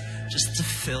checks just to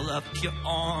fill up your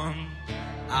arm.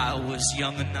 I was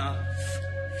young enough,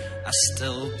 I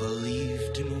still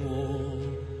believed in war.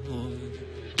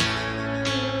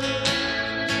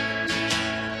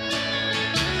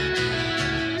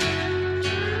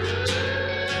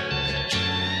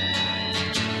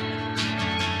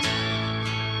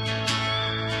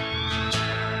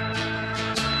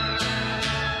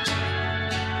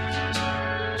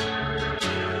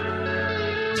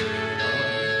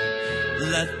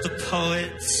 Let the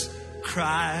poets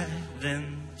cry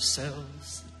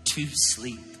themselves to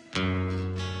sleep,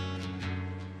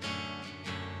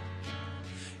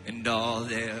 and all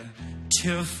their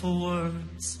tearful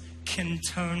words can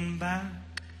turn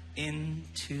back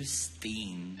into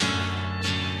steam. But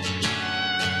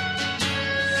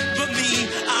me,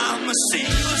 I'm a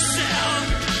single cell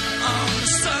on the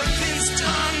serpent's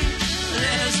tongue.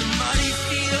 There's a muddy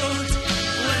field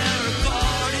where a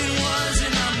garden was,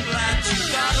 and I'm glad you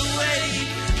got away,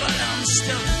 but I'm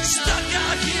still stuck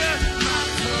out here. My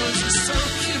clothes are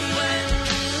soaking wet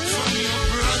from your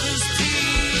brother's tears.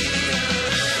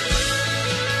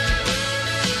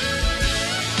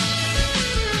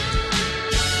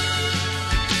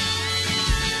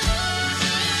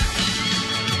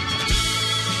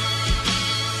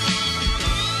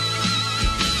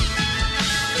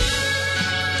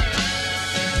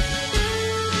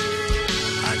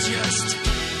 I just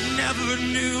never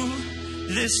knew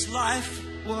this life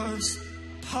was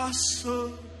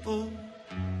possible.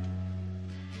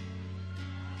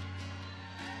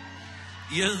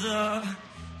 You're the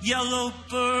yellow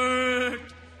bird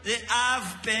that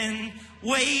I've been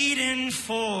waiting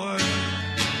for.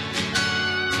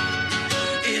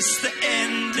 It's the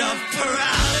end of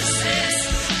paralysis.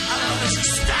 I was a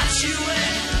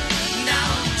statuette. Now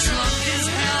I'm drunk as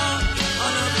hell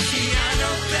on a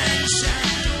piano bench.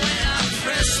 And when I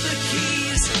press the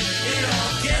keys, it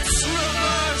all gets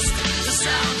reversed. The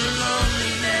sound of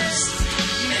loneliness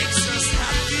makes us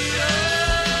happier.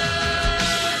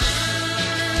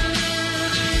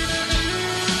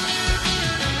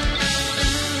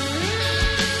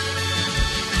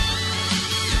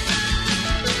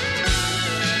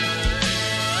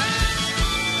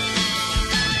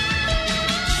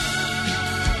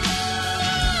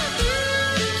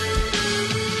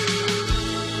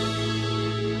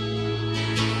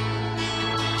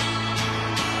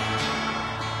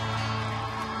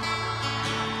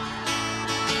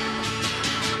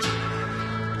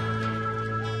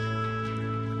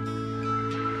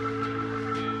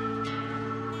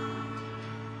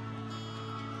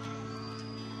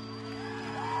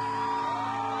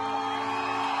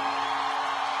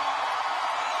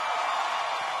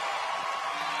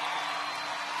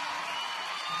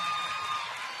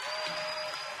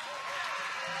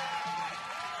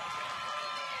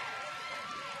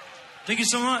 Thank you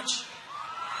so much.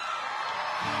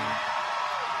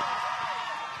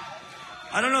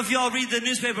 I don't know if y'all read the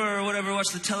newspaper or whatever, watch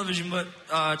the television, but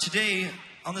today,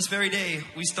 on this very day,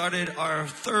 we started our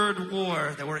third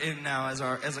war that we're in now as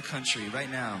a country, right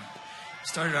now.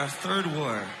 Started our third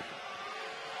war.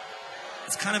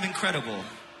 It's kind of incredible.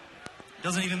 It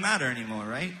doesn't even matter anymore,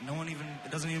 right?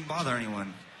 It doesn't even bother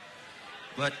anyone.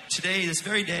 But today, this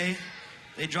very day,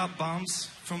 they dropped bombs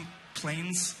from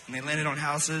planes, and they landed on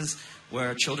houses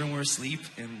where children were asleep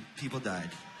and people died.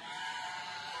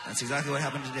 That's exactly what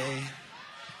happened today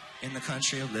in the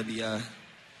country of Libya,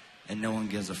 and no one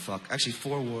gives a fuck. Actually,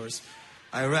 4 wars: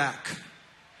 Iraq,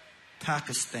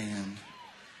 Pakistan,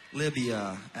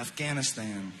 Libya,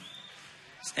 Afghanistan.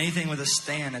 Anything with a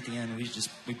 "stan" at the end,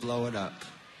 we blow it up.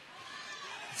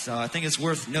 So I think it's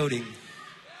worth noting.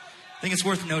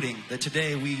 That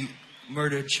today we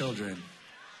murdered children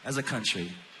as a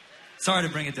country. Sorry to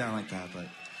bring it down like that, but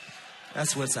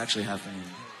that's what's actually happening.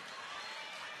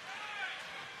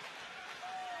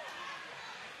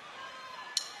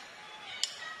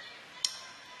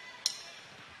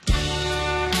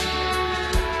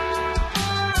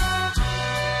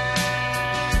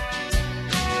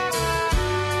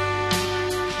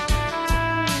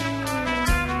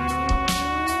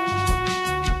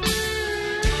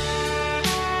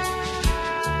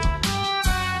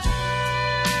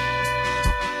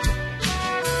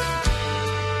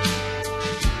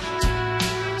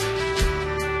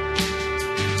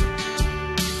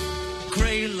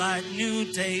 starlight, new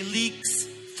day leaks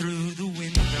through the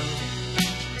window.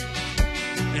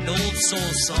 An old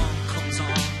soul song comes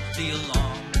on the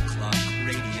alarm clock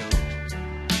radio.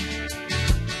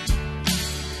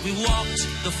 We walked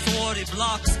the 40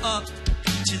 blocks up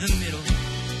to the middle,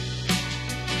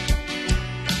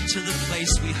 to the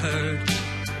place we heard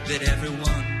that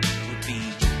everyone would be.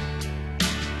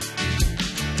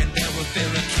 And there were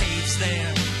barricades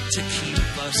there to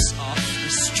keep us off the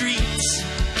streets,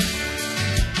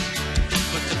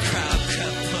 but the crowd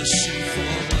kept pushing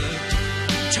forward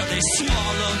till they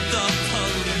swallowed the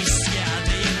police. Yeah,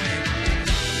 they went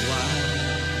wild.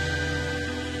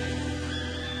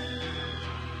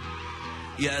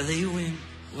 Yeah, they went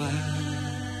wild.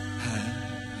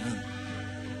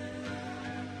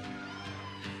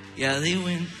 Yeah, they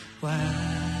went wild.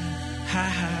 Ha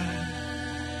ha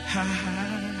ha ha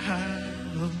ha.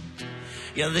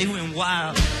 Yeah, they went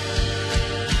wild.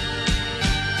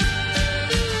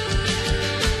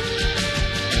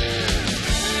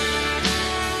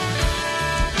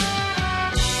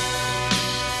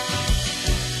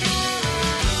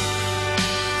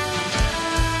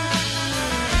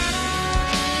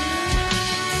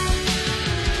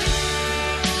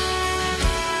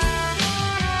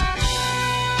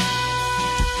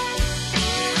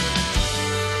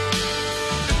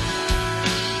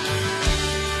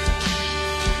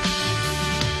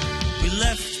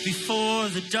 Before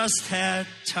the dust had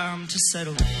time to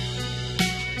settle,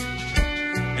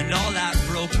 and all that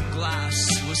broken glass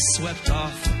was swept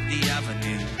off the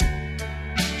avenue.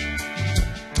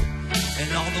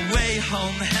 And all the way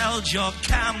home held your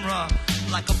camera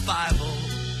like a Bible,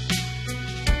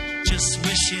 just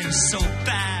wishing so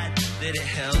bad that it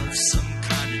held some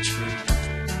kind of truth.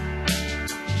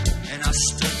 And I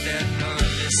stood there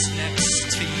nervous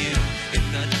next to you in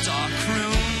the dark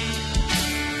room.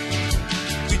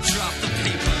 Drop the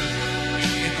paper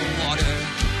in the water.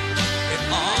 It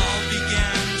all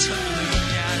began to bloom.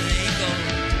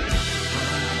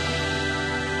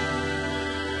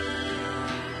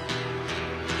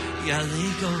 Yeah, they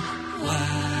go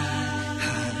wild.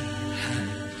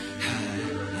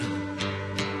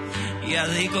 Yeah, they go wild. Yeah,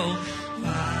 they go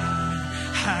wild.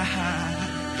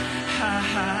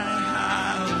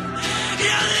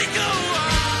 Yeah, they go wild.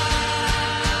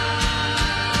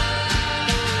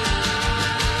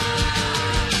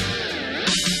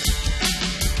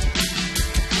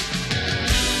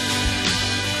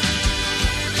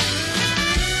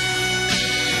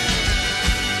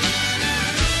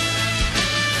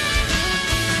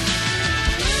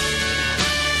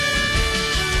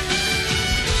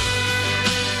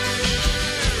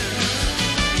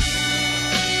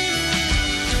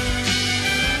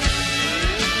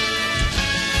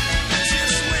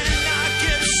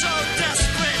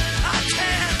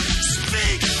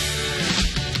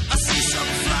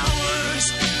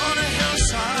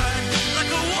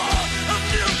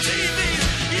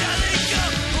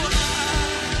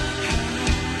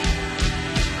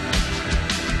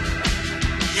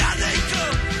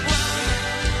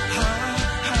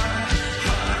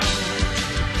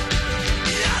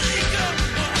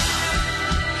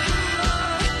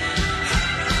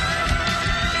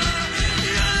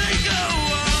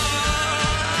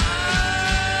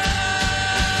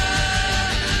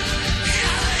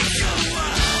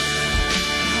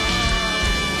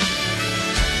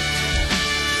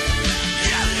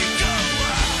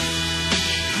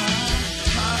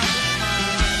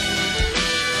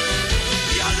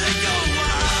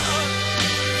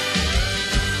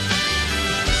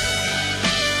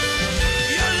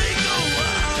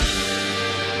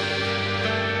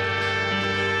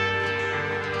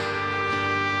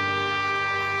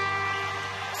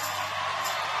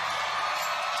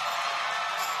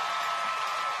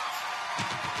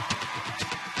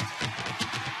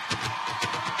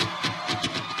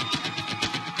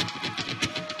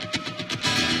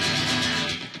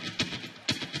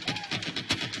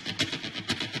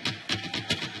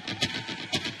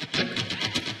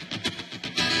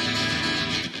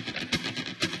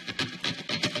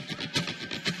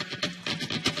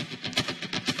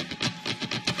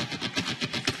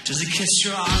 Does he kiss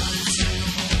your eyes in the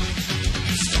morning?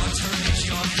 You start to raise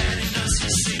your head and does he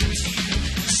sing to you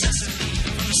incessantly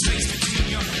from the space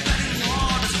between your head and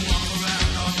wall? Does he walk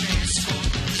around all day and smoke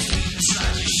his feet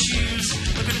inside your shoes,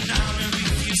 looking down every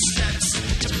few steps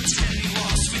to pretend he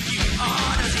walks with you?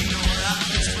 Or does he know that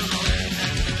place below your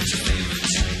neck that your favorite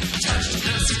trick touched?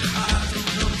 Does he cry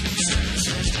through broken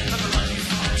sentences like a life you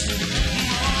fall to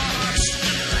Mars?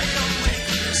 And lay awake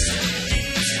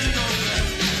listening to no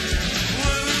breath.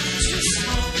 Words you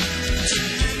smoke.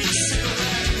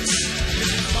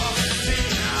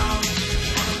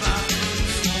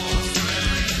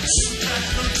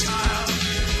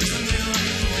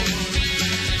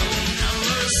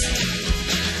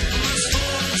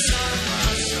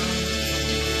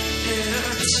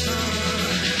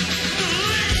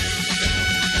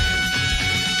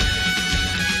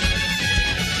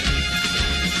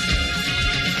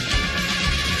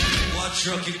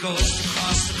 struck a ghost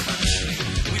across the country.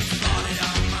 We plotted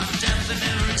out my death in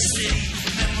every city.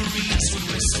 Memories would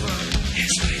whisper,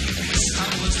 it's where you miss. I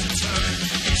was deterred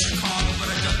in Chicago, but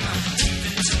I dug my teeth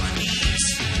into my knees.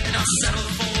 And I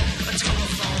settled for a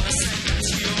telephone that sent me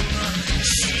to your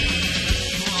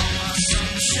machine. You are my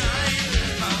sunshine,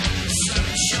 my only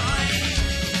sunshine.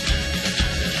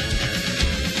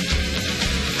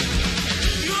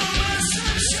 You are my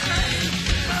sunshine,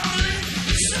 my only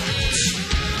sunshine.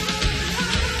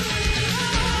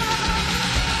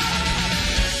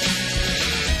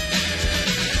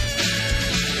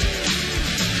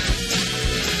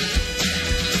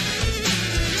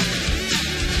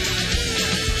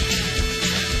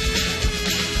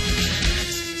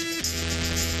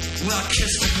 Well, I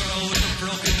kissed a girl with a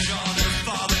broken jaw that her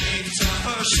father gave to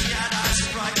her. She had eyes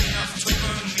bright enough to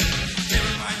burn me. They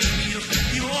reminded me of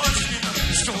yours. And in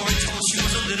a story told she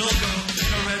was a little girl in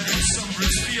a red roof, some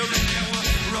roots field, and there were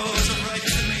rows of ripe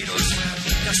tomatoes where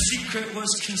the secret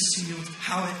was concealed.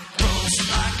 How it rose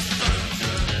like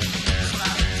thunder,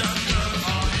 clapped under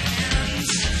our hands.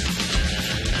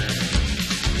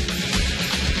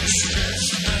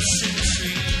 Stretched the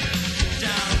symmetry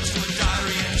down to a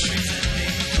diary entry that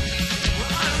made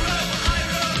I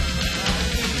wrote,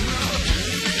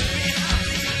 make me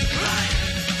happy, right?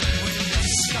 When the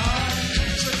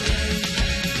skies are gray.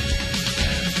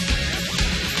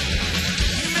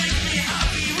 Make me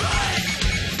happy, right?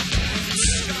 When the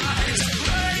skies are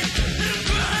gray, and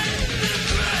gray, and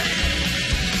gray.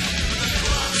 When the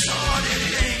clock's hard, it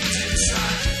hangs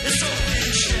inside this open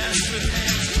chest with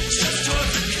hands stretched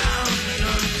towards the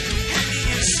counter, hanging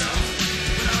itself.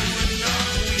 But I would not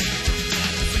weep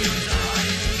for your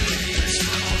dying days.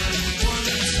 For all that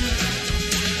wanted to,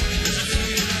 there's a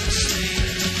fear that stayed.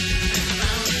 They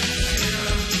found me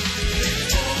here, they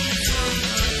pulled me from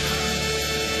the night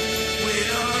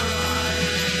where I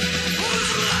was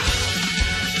lost.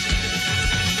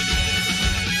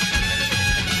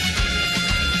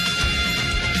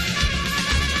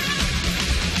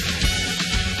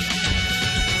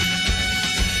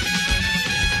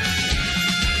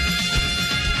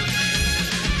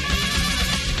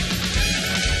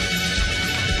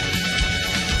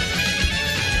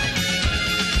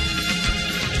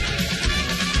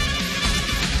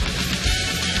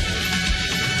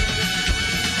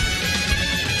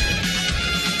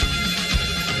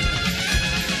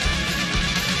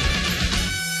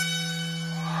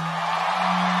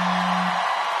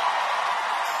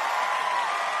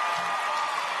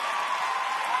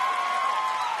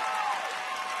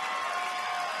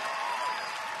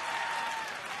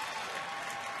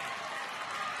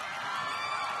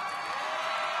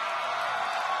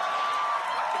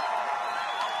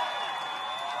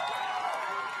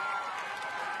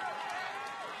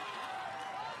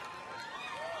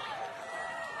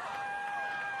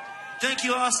 Thank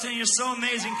you, Austin. You're so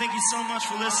amazing. Thank you so much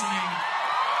for listening.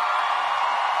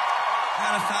 I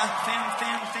had a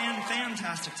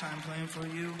fantastic time playing for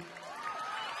you.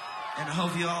 And I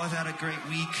hope you all have had a great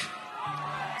week.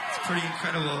 It's pretty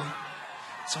incredible.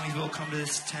 So many people come to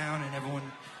this town and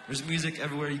there's music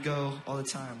everywhere you go all the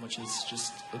time, which is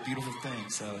just a beautiful thing.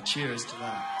 So cheers to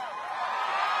that.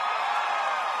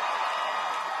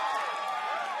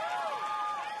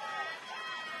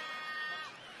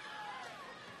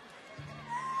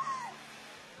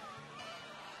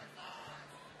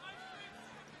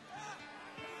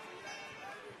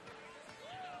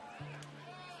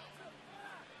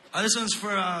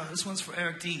 This one's for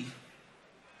Eric D.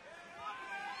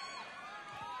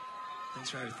 Thanks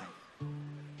for everything.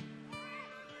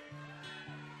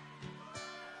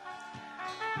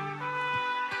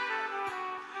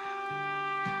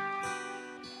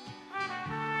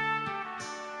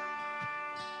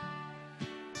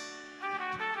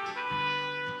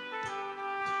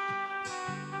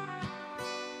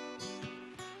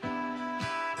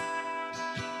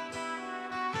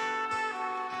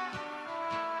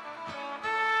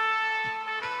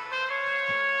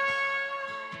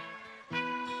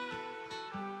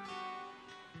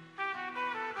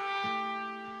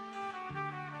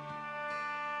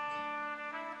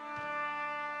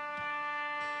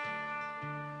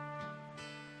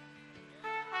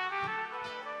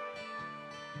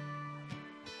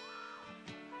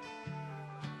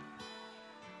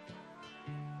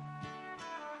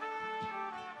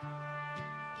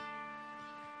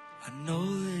 I know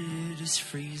that it is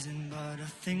freezing, but I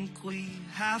think we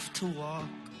have to walk.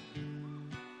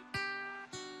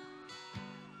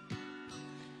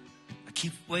 I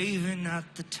keep waving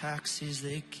at the taxis,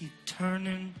 they keep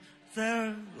turning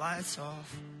their lights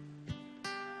off.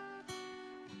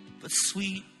 But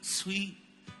sweet, sweet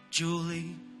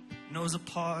Julie, knows a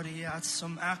party at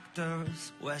some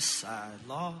actor's West Side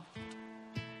loft.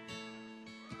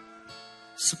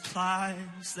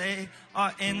 Supplies, they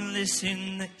are endless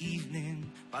in the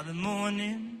evening. By the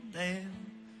morning, they'll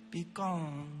be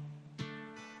gone.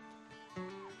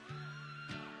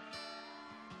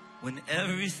 When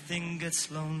everything gets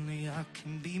lonely, I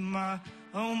can be my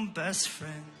own best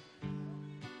friend.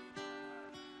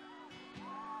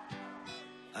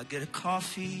 I get a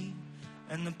coffee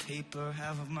and the paper,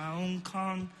 have my own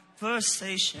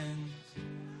conversations.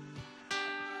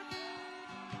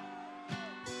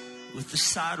 With the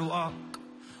sidewalk,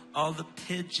 all the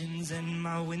pigeons in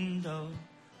my window,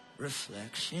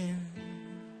 reflection.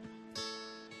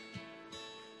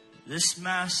 This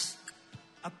mask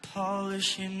I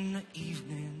polish in the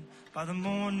evening, by the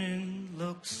morning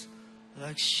looks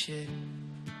like shit.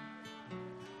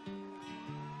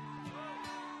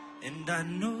 And I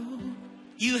know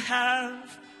you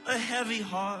have a heavy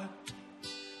heart,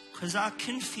 'cause I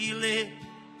can feel it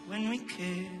when we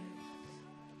kiss.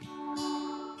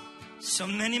 So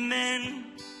many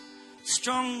men,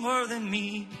 stronger than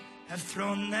me, have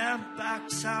thrown their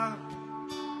backs out,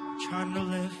 trying to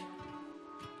lift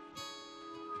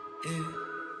it.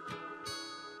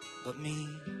 But me,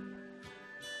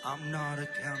 I'm not a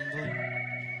gamble.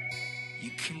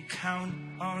 You can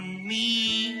count on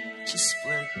me to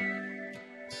split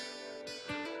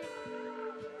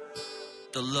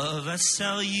the love I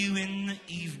sell you in the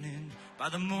evening, by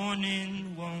the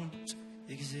morning won't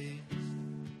exist.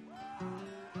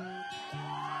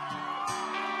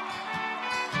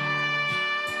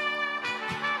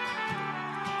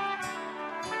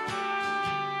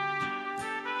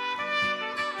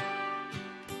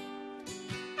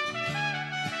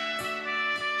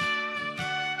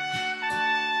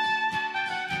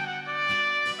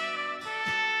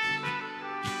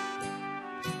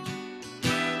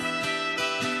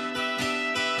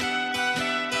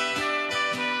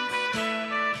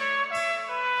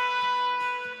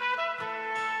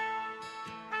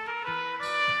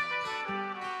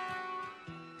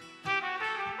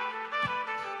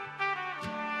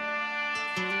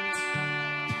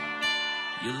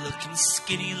 You're looking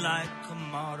skinny like a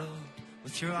model,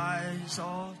 with your eyes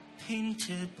all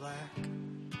painted black.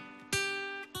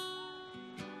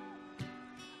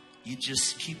 You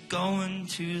just keep going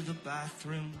to the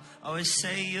bathroom, always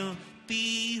say you'll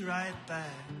be right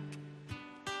back.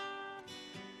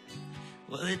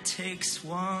 Well, it takes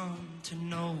one to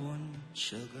know one,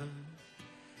 sugar.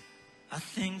 I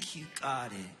think you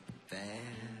got it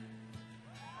bad.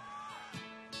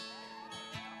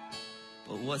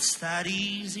 But what's that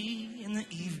easy in the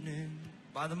evening?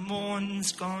 By the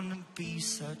morning's gonna be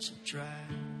such a drag,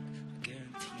 I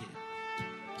guarantee it.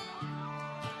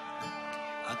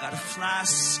 I got a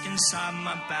flask inside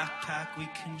my backpack, we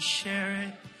can share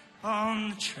it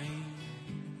on the train.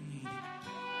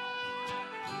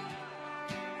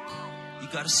 You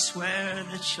gotta swear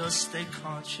that you'll stay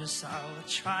conscious, I will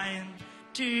try and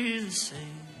do the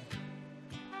same.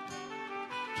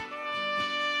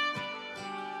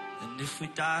 If we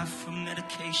die from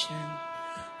medication,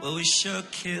 well, we sure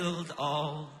killed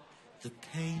all the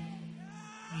pain.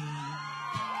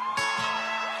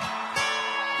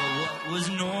 But what was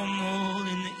normal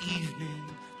in the evening,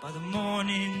 by the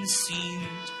morning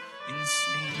seemed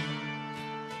insane.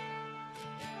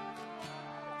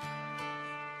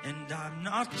 And I'm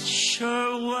not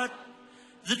sure what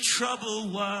the trouble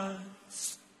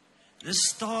was that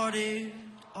started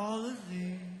all of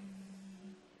this.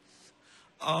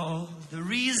 All the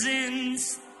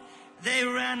reasons they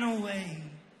ran away,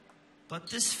 but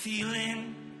this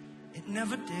feeling, it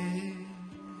never did.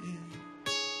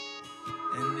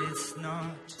 And it's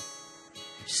not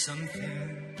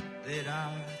something that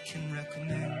I can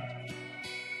recommend,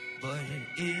 but it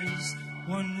is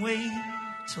one way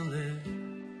to live.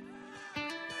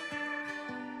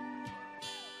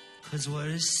 'Cause what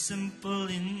is simple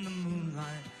in the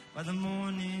moonlight, by the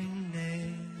morning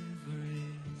never is.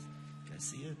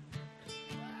 See it?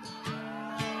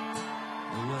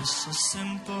 It was so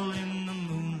simple in the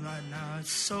moonlight, now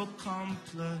it's so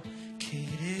complicated.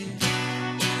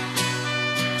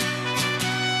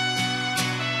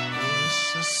 It was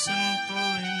so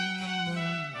simple in the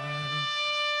moonlight,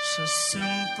 so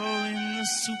simple in the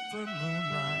super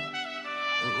moonlight.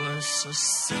 It was so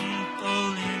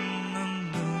simple in the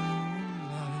moonlight.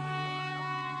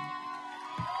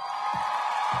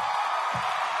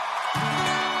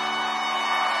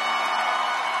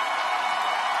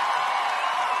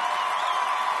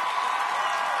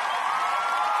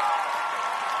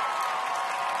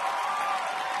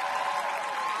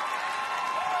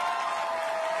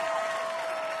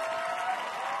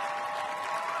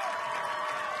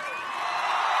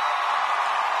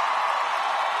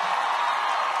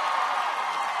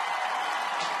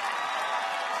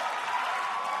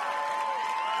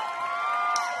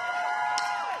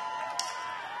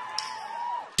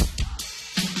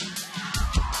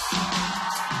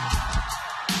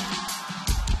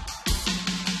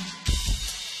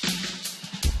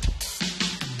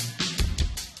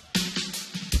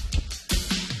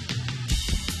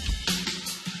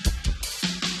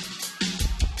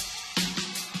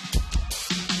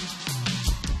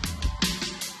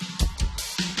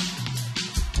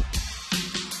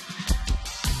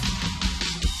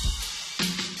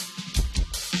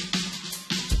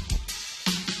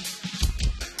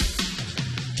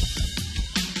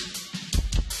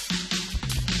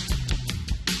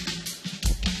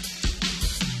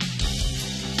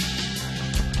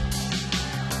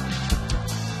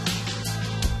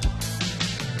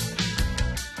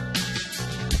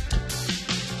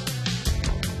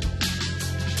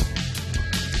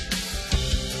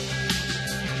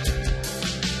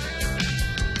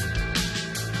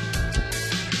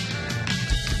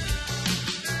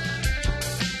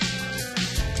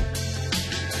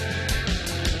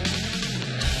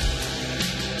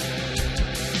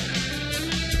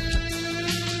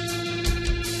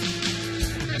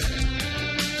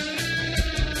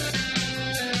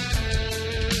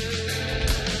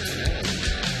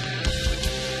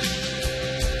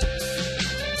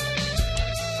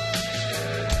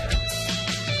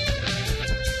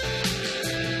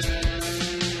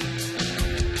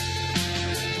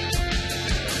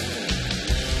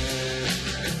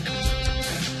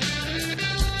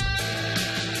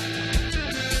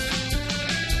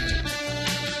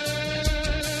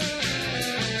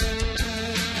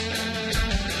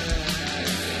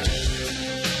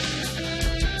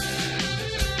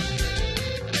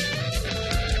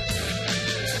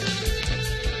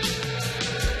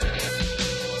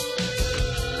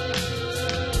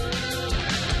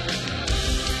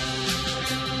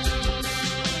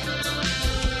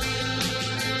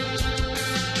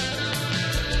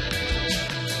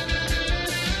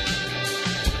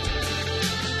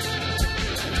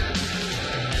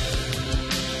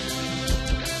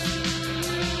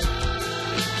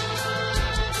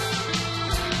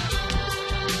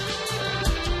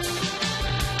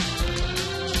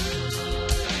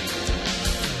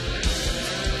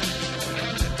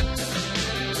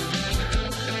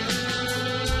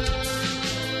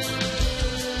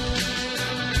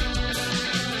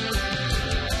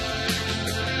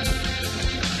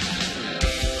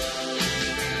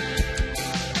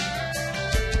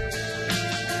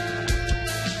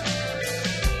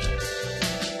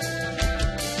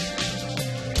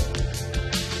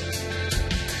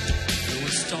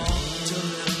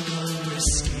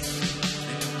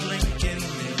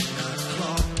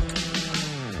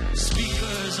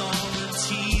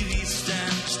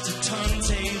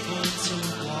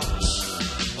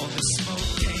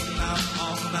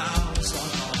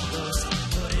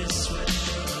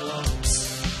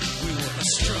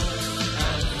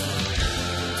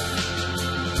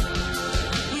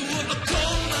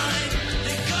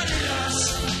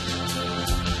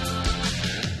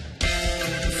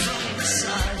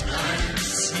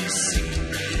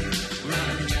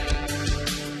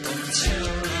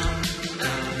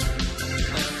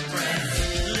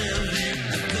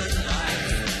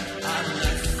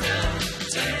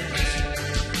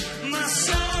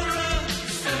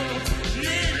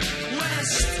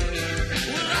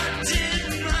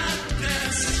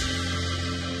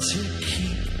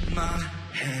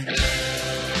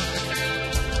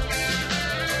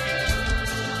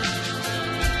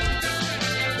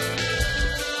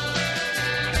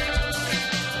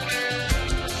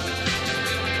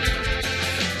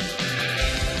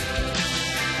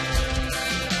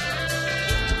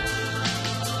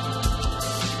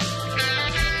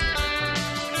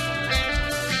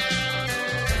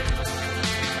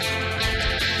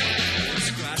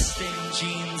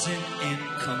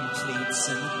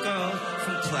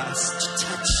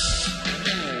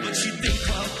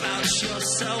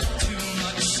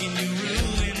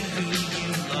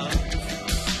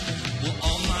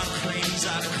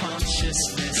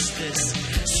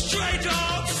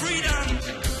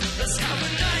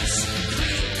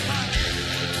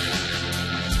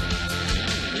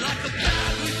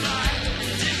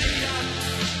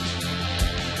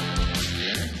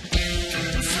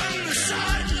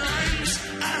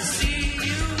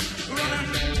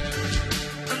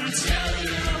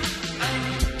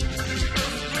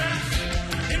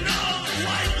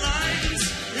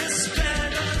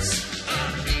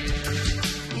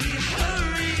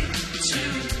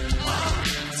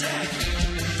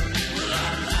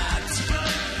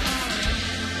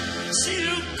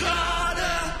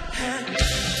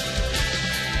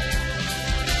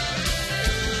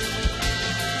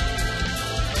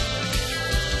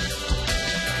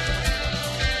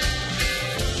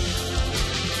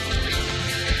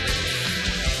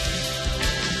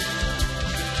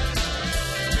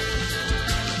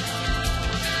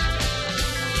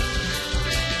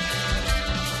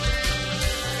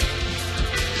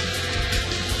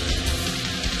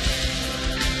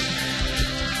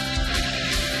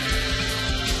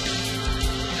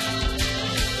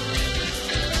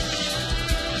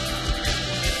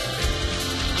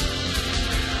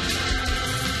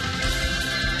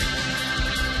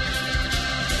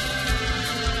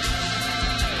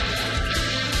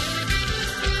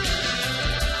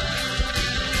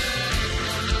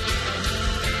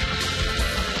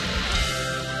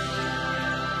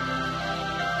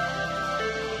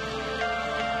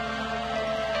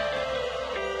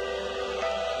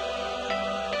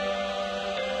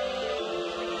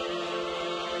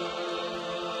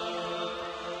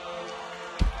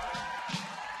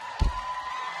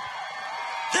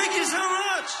 Thank you so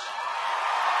much.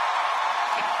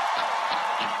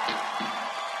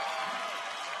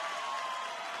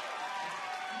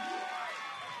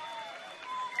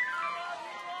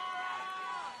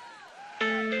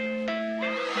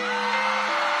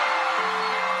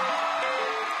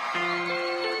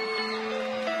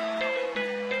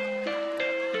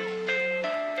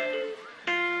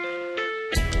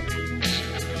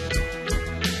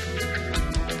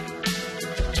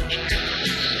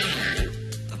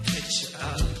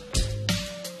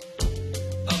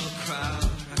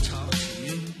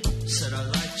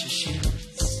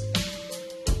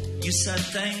 You said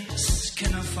thanks,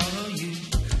 can I follow you?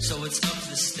 So it's up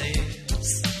the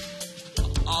stairs,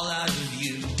 all out of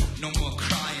you. No more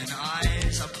crying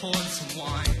eyes. I poured some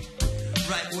wine.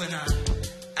 Right when I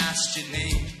asked your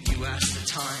name, you asked the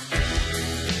time.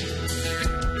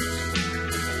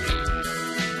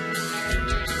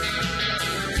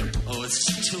 Oh,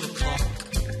 it's 2 o'clock.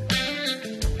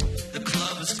 The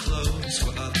club is closed,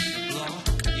 we're up the block.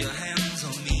 Your hands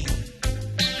on me,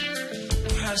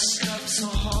 pressed up so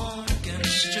hard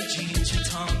against your jeans, your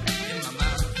tongue in my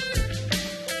mouth,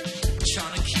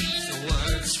 trying to keep the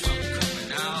words from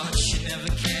coming out. You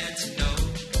never cared to know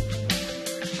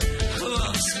who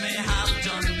else may have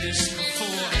done this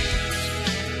before.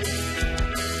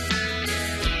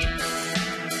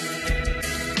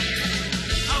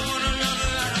 I want a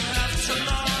lover I don't have to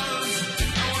love.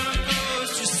 I want a girl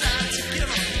who's too sad to give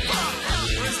a fuck.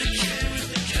 Where's the kid with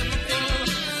the chemical?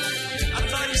 I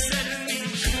thought you said to me,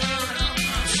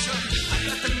 I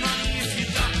got the money if you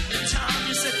got the time.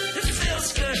 You said it feels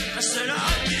good. I said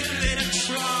I'll give it a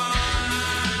try.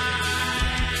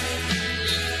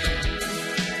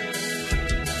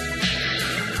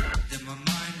 Then my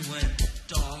mind went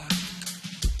dark.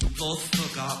 We both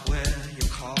forgot where your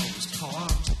car was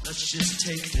parked. Let's just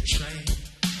take the train.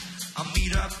 I'll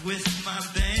meet up with my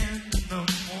band in the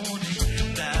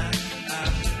morning. Bad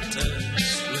actors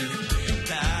with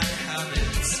bad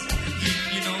habits.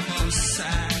 You know most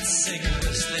sad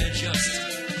singers, they're just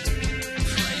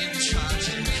playing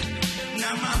tragic.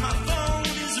 Now my phone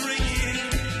is ringing,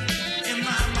 and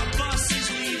my bus is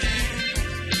leaving.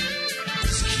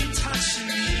 Just keep touching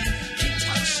me, keep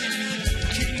touching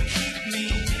me.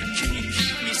 Can you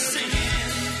keep me singing?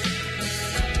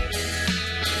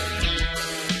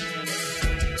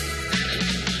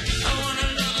 I want a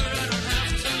lover I don't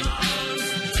have to love.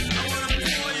 I want a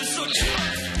boy who's so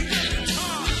drunk he can't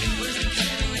talk. Where's the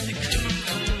kid with the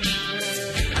chemicals?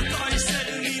 I thought he said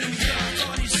to meet him here. I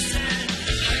thought he said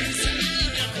I used to meet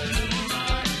him at the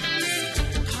Memorize.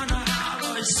 Kinda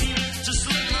how it seemed to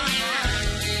slip my mind.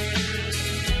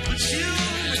 But you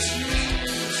write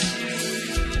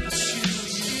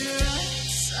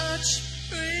such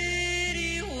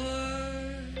pretty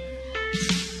words,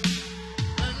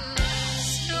 but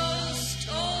life's no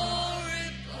storybook.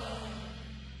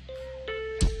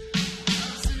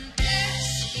 Was an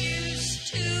excuse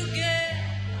to get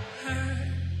hurt,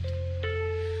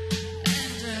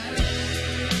 and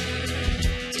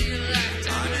do you like to?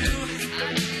 I do.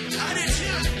 I do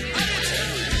too. I do too.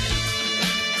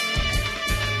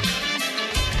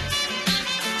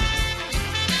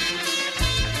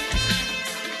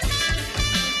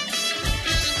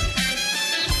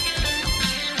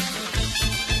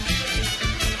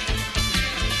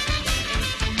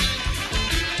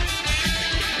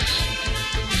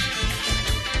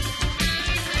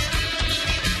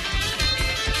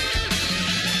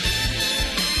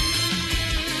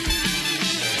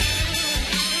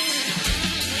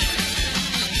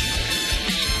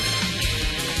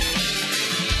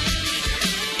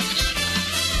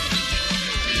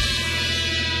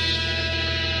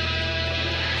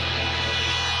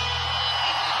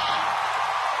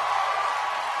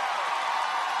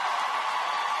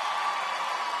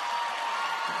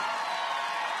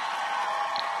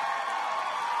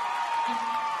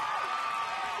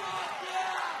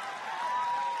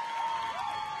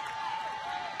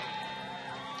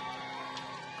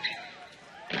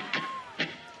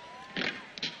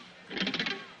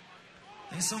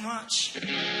 Thanks so much.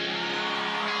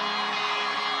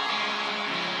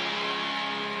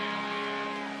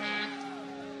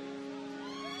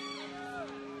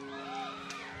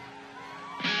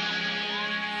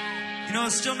 You know,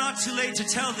 it's still not too late to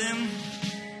tell them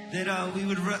that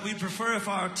we'd prefer if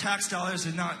our tax dollars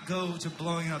did not go to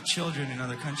blowing up children in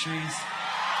other countries,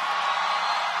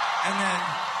 and that,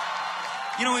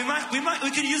 you know,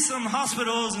 we could use some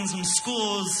hospitals and some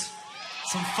schools,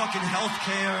 some fucking health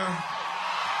care,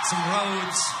 some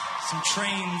roads, some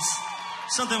trains,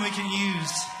 something we can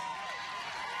use.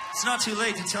 It's not too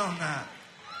late to tell them that.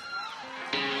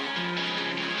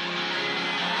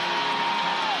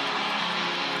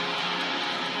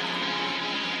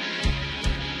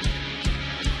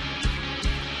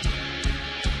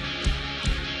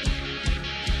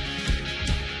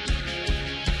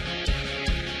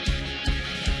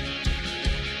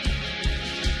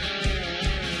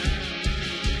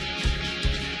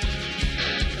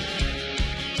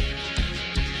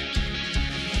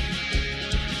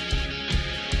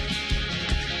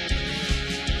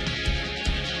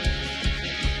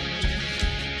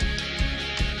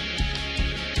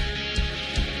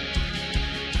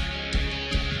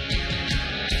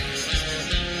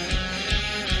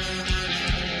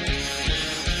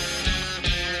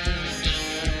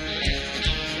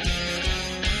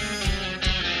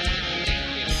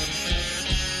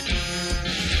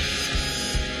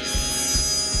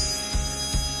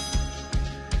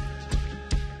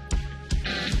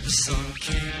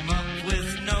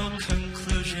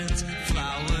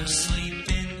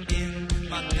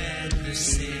 the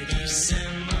city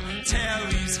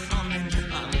cemeteries humming.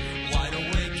 I'm wide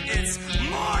awake, it's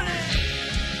morning.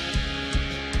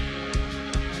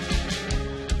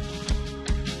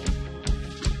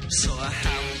 So I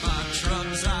have my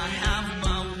drugs, I have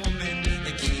my woman.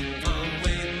 They keep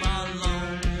away my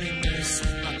loneliness.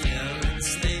 My parents,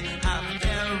 they have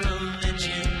their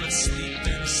religion, but sleep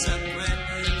in separate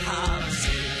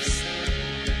houses.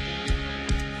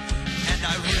 And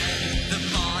I read the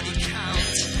body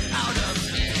count out of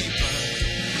the paper,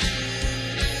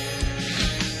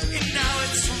 and now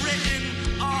it's written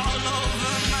all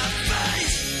over my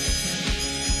face.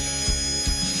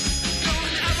 No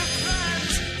one ever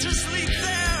plans to sleep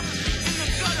there in the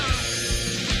gutter,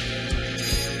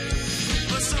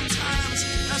 but sometimes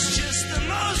that's just the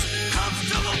most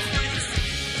comfortable place.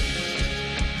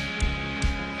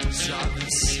 So I've been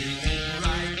sitting,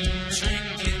 writing,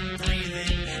 drinking,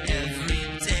 breathing. Every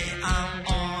day I'm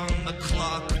on the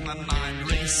clock. My mind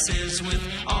races with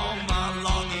all my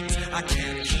longings. I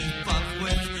can't keep up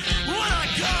with what I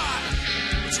got,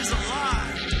 which is a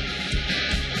lie.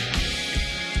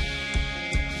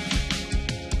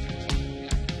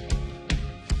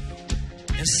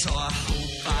 And so I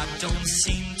hope I don't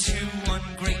seem too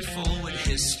ungrateful when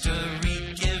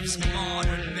history gives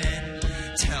modern men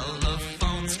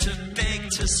telephones to beg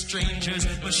to strangers,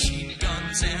 machine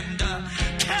guns and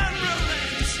camera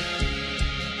lens.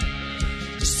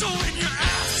 So when you're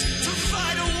asked to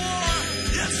fight a war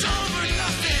that's over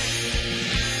nothing,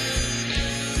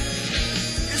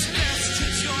 it's best to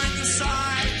join the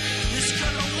side that's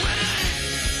gonna win.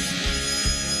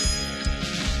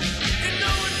 And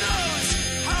no one knows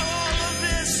how all of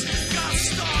this got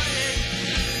started,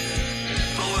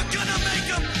 but we're gonna make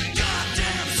them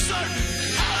goddamn certain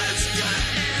how it's gonna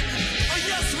end. Oh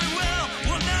yes we will.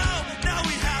 Well now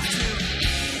we have to.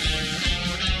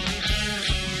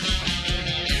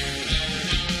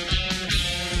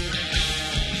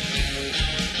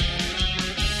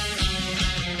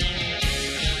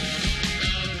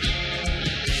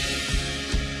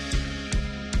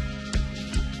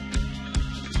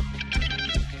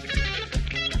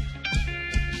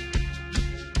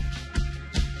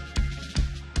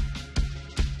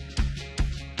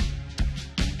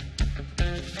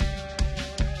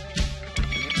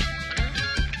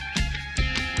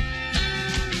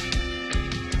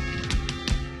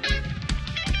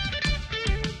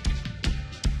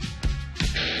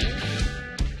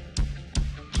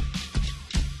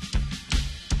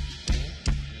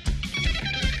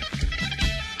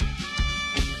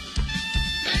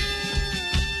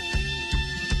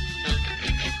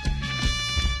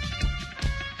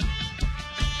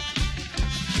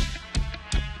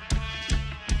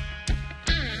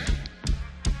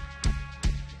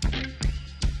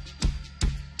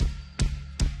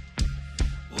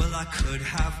 Well, I could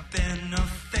have been a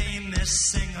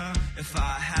famous singer if I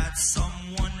had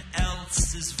someone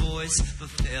else's voice, but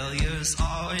failures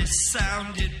always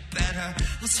sounded better.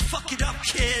 Let's fuck it up,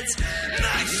 kids.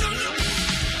 Make some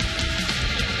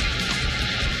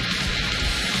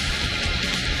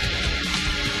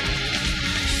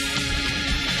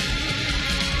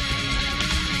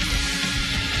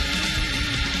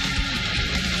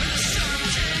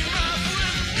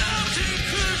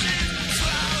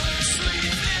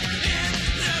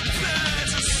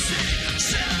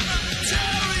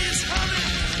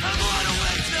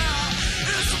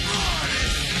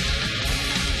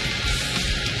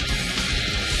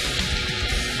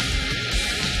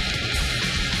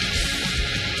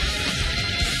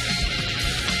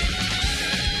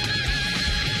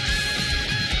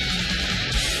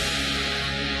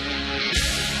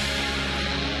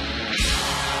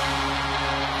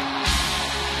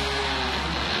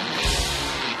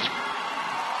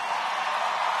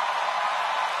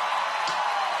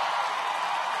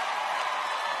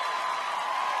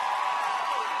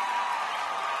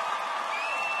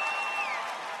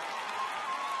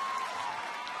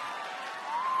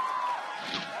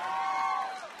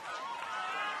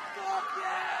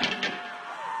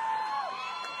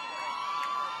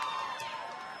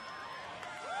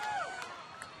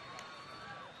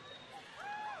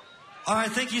All right,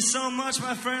 thank you so much,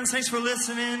 my friends. Thanks for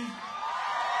listening.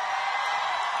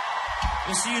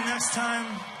 We'll see you next time.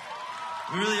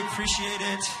 We really appreciate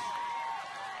it.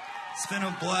 It's been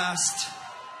a blast.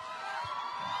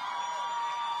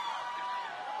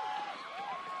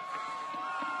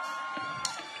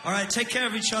 All right, take care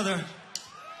of each other.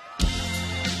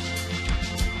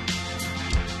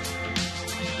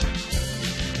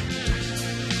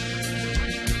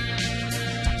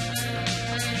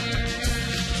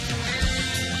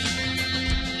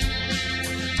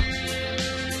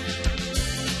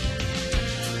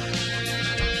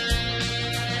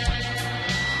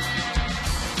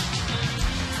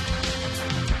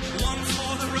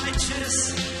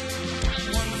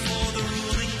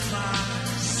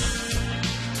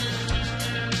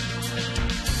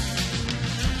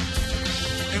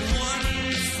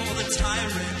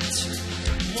 tyrant,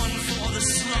 one for the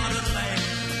slaughtered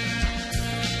lamb.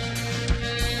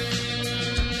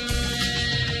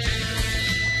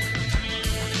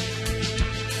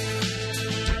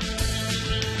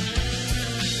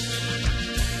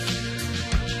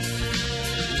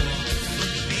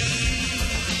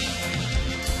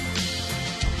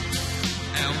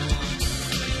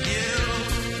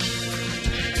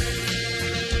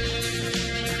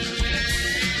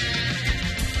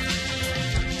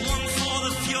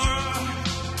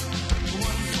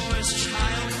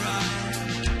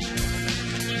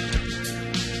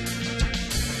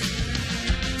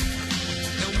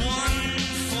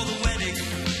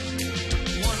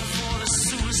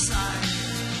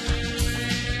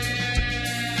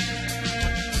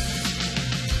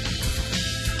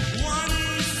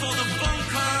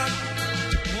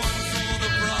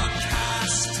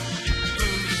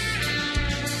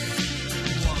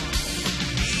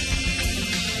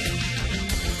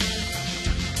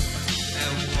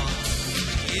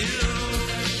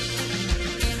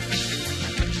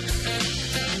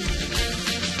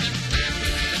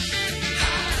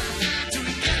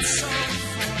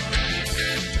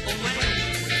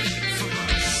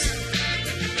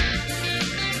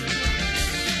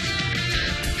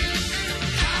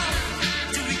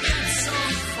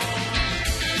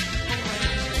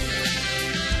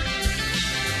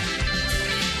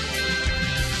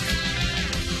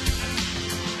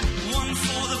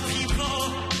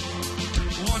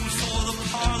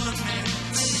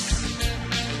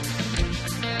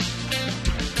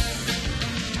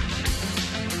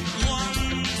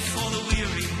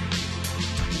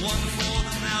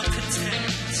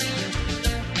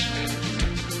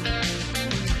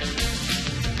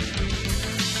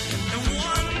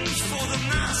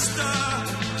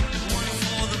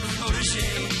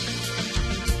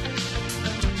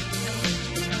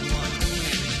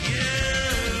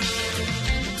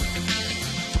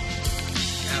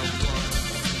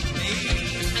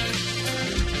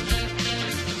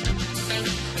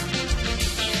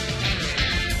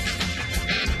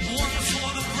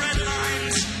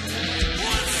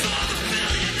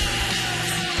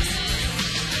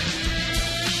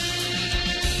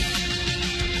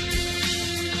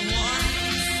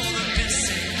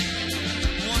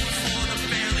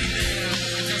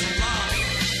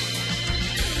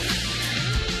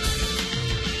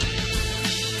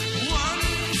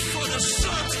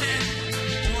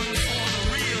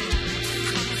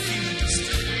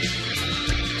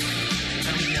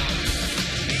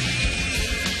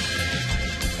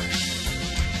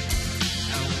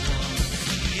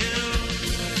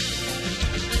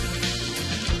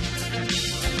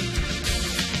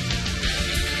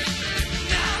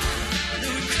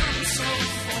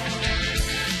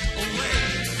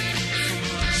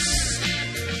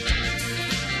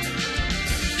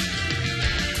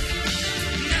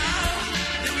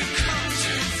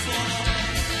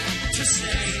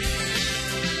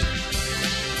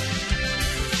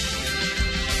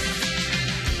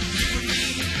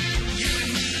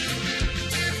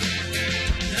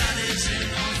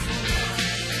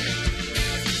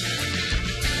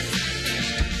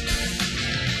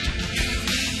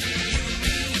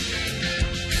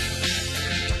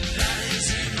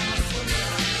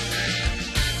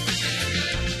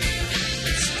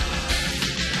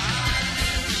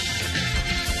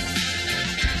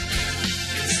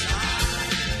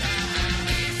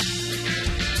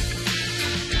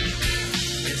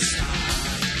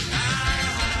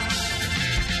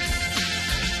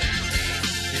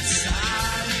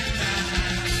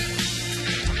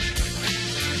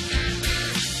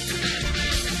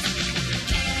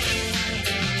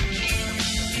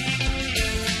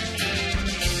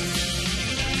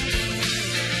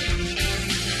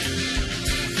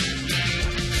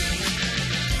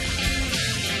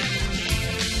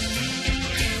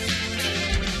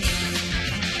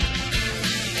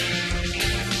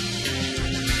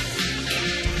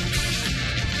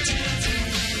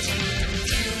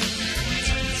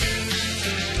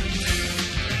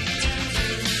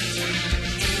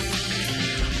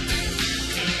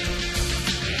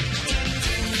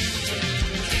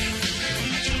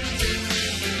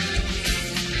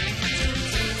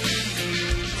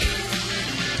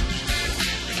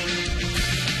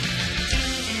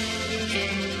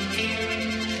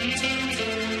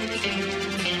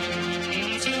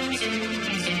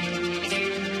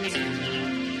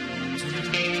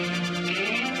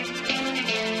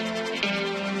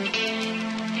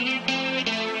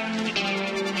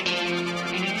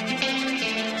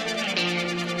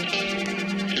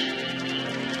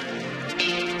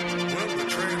 Well, the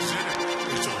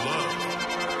transcendent is a love.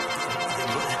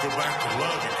 You go back to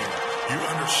love again. You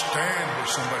understand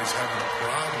where somebody's having a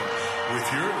problem with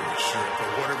your trip or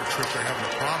whatever trip they're having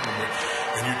a problem with,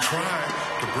 and you try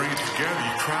to bring it together.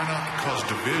 You try not to cause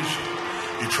division.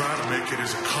 You try to make it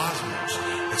as a cosmos.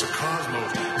 It's a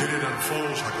cosmos. Then it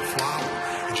unfolds like a flower.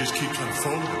 It just keeps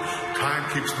unfolding. Time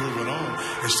keeps moving on.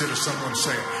 Instead of someone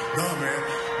saying, no, man,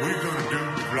 we're going to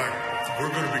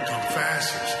become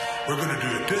fascists. We're going to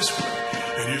do it this way.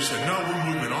 And you say, no,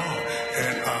 we're moving on.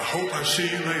 And I hope I see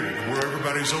you later where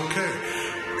everybody's okay.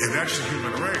 And that's the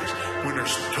human race. When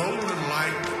there's total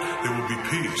enlightenment, there will be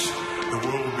peace. The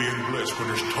world will be in bliss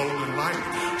when there's total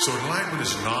enlightenment. So enlightenment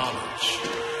is knowledge.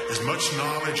 As much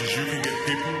knowledge as you can get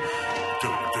people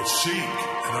to seek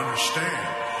and understand.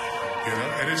 You know,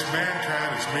 and it's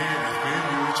mankind, it's me and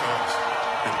you, it's us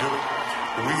that do it.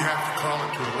 But we have to call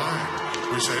it to a line.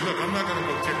 We say, look, I'm not going to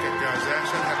go kick that guy's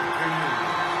ass. That happened 10 years ago.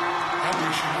 I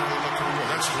wish you would have looked at me.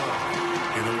 That's love.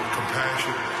 You know,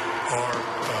 compassion or,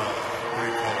 what do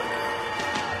you call it?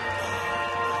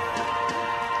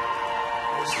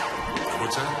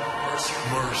 What's that? Mercy.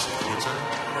 Mercy. What's that?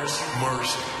 Mercy.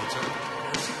 Mercy. What's that?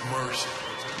 Mercy. Mercy.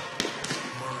 What's that?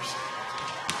 Mercy.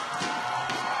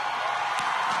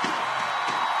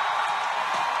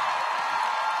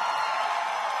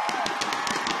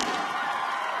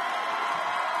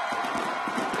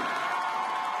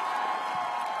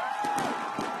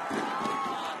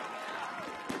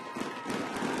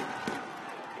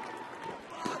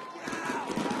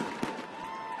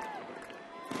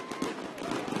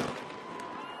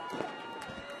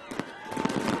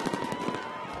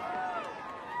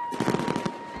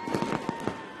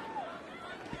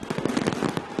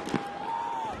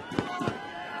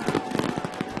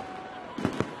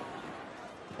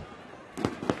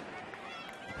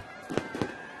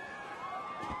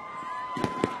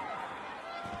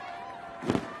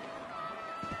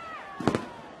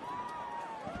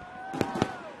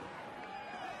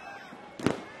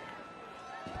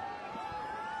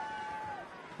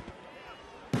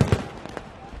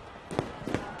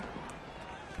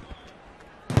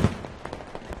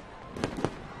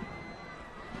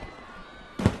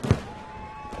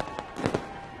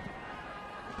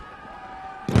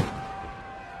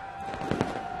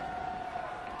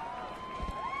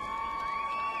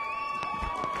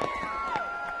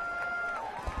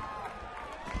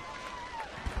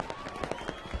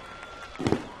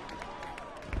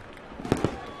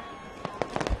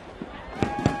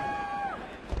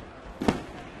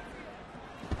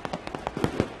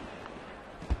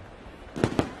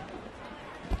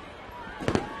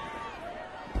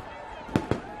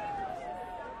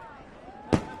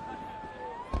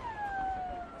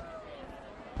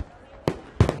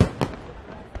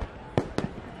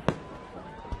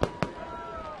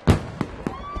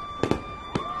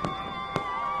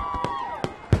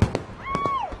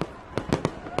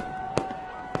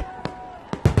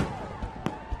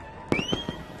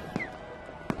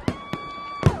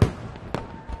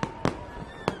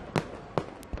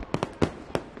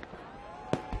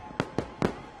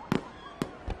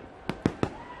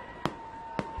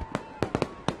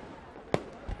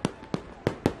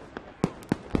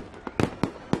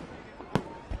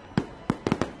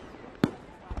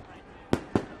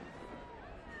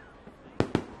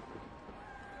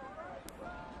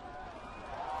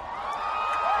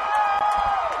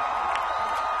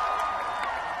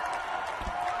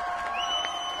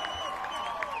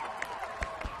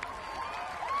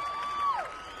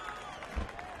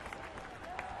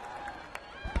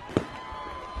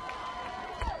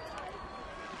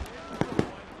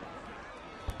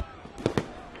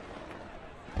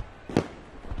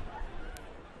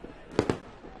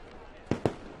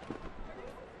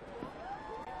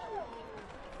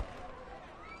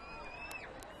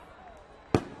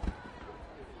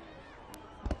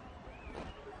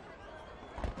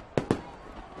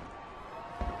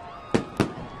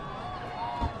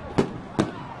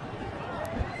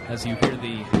 As you hear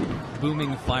the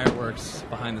booming fireworks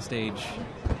behind the stage,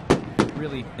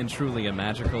 really and truly a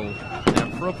magical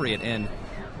and appropriate end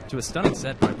to a stunning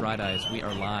set by Bright Eyes. We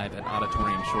are live at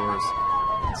Auditorium Shores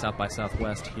in South by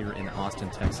Southwest here in Austin,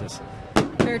 Texas.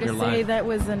 Fair to say that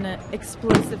was an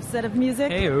explosive set of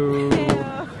music. Hey-o.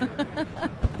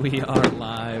 We are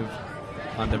live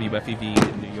on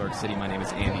WFEV in New York City. My name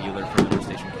is Andy Euler from the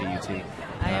station KUT.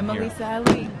 I am Elisa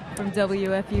Ali from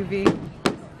WFUV.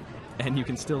 And you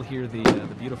can still hear the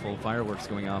beautiful fireworks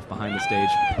going off behind the stage,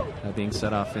 being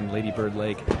set off in Lady Bird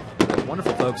Lake.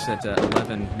 Wonderful folks at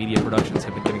 11 Media Productions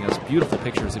have been giving us beautiful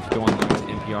pictures. If you go online to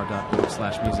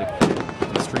npr.org/music,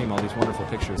 you can stream all these wonderful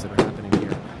pictures that are happening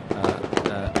here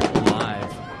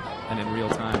live and in real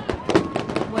time.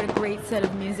 What a great set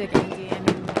of music, Andy. I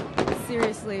mean,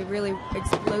 seriously really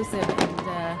explosive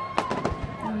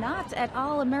and not at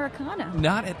all Americana.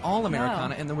 Not at all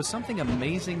Americana, No. and there was something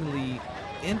amazingly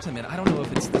intimate. I don't know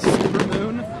if it's the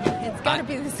supermoon. It's got to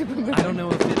be the supermoon. I don't know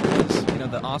if it was,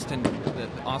 the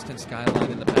Austin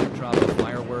skyline in the backdrop of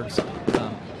fireworks,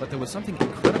 but there was something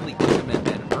incredibly intimate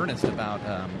and earnest about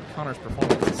Connor's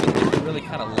performance. It seemed like he really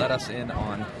kind of let us in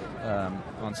on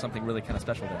something really kind of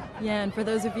special there. Yeah, and for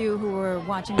those of you who were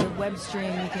watching the web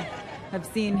stream, you could have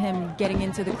seen him getting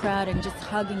into the crowd and just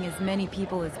hugging as many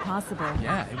people as possible.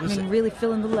 Yeah, it was. really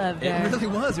feeling the love there. It really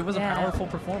was. It was Yeah. a powerful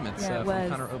performance Yeah, it from was.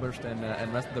 Connor Oberst and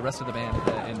the rest of the band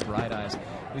in Bright Eyes.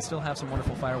 We still have some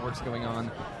wonderful fireworks going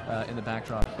on in the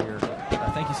backdrop here.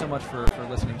 Thank you so much for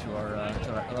listening to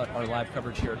our live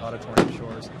coverage here at Auditorium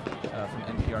Shores from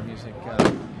NPR Music.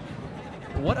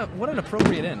 What an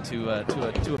appropriate end to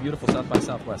a beautiful South by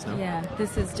Southwest. No? Yeah,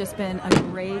 this has just been a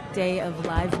great day of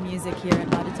live music here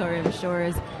at Auditorium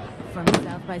Shores from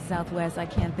South by Southwest. I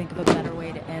can't think of a better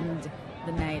way to end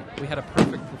the night. We had a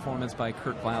perfect performance by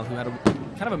Kurt Weil, who had a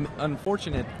kind of an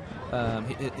unfortunate.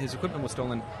 His equipment was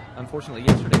stolen, unfortunately,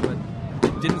 yesterday, but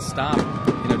it didn't stop.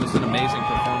 Just an amazing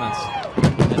performance.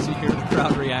 As you hear the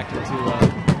crowd reacting to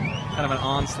kind of an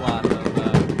onslaught of.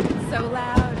 So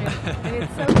loud.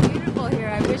 It's so beautiful here.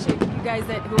 I wish you guys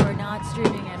who are not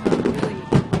streaming at home, really,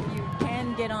 if you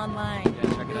can get online,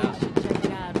 Yeah, check it really out. should check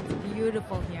it out. It's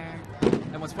beautiful here.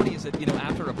 And what's funny is that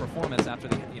after a performance, after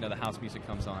the house music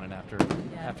comes on, and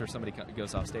after somebody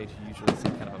goes off stage, you usually see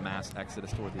kind of a mass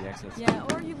exodus toward the exits. Yeah,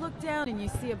 or you look down and you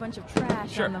see a bunch of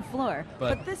trash Sure. on the floor.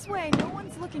 But this way, no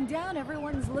one's looking down,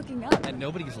 everyone's looking up. And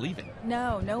nobody's leaving.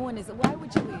 No one is. Why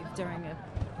would you leave during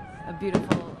a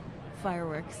beautiful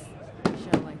fireworks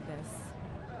show like this?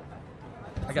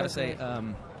 I gotta So say,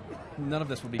 great. none of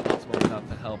this would be possible without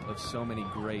the help of so many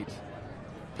great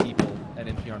people at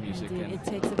NPR Music. Indeed, And it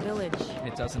takes a village.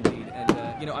 it does indeed.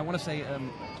 And I want to say,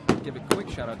 give a quick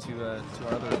shout out to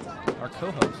our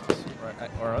co-hosts,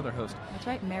 or our other host. That's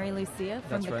right, Mary Lucia from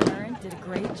That's The right. Current did a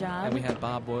great job. And we had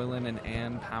Bob Boylan and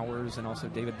Ann Powers and also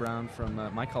David Brown from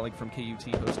my colleague from KUT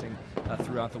hosting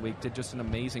throughout the week. Did just an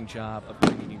amazing job of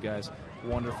bringing you guys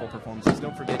wonderful performances.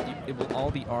 Don't forget, it will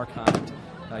all be archived.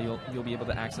 You'll be able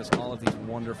to access all of these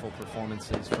wonderful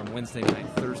performances from Wednesday night,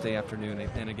 Thursday afternoon,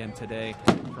 and again today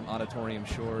from Auditorium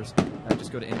Shores.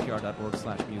 Just go to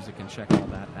npr.org/music and check all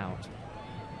that out.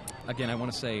 Again, I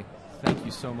want to say thank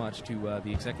you so much to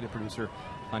the executive producer,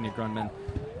 Anya Grunman,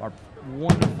 our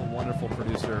wonderful, wonderful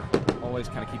producer, always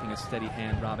kind of keeping a steady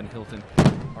hand, Robin Hilton,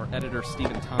 our editor,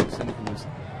 Stephen Thompson, who was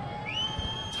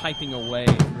typing away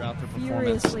throughout the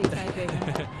performance. Furiously typing.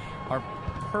 Our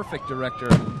perfect director,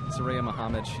 Saraya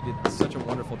Mohammed, she did such a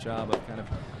wonderful job of kind of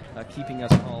keeping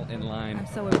us all in line. I'm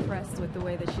so impressed with the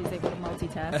way that she's able to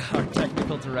multitask. Our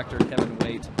technical director, Kevin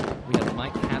Waite. We had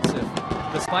Mike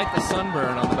Katziff. Despite the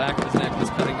sunburn on the back of his neck, was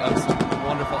cutting up some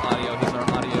wonderful audio. He's our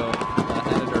audio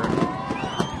editor.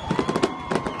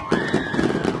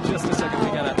 Just a second,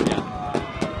 we got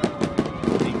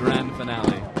the grand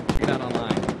finale. Check it out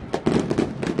online.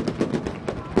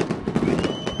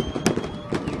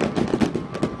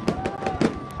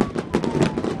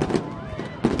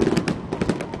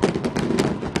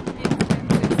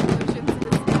 Explosions in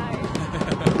the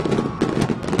sky.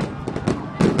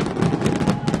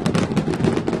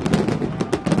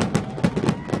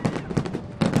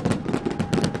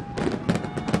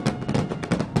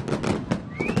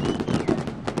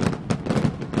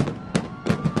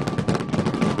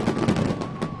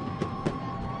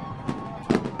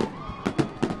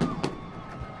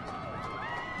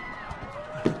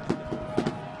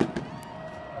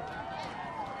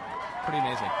 Pretty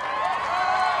amazing.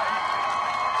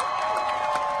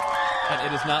 And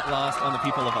it is not lost on the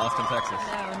people of Austin, Texas.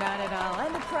 No, not at all.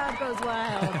 And the crowd goes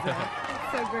wild.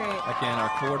 It's so great. Again, our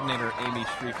coordinator, Amy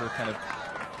Striefer, kind of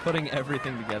putting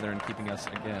everything together and keeping us,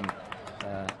 again,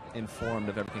 informed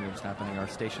of everything that was happening. Our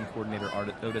station coordinator,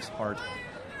 Otis Hart,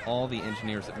 all the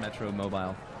engineers at Metro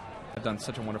Mobile have done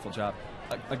such a wonderful job.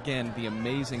 Again, the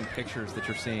amazing pictures that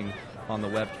you're seeing on the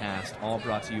webcast, all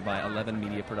brought to you by 11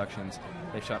 Media Productions.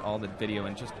 They shot all the video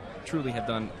and just truly have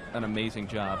done an amazing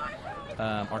job.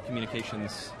 Our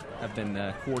communications have been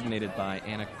coordinated by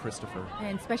Anna Christopher.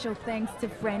 And special thanks to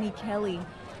Franny Kelly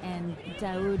and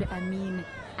Daoud Amin,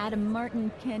 Adam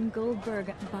Martin, Ken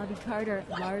Goldberg, Bobby Carter,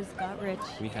 Lars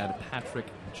Gottrich. We had Patrick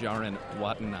Jarin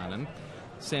Watananen,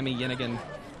 Sammy Yenigan,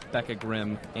 Becca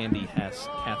Grimm, Andy Hess,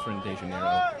 Catherine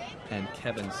DeJaneiro, and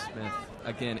Kevin Smith.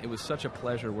 Again, it was such a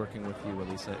pleasure working with you,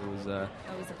 Elisa. It was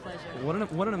Always a pleasure.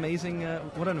 what an amazing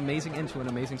end to an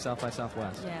amazing South by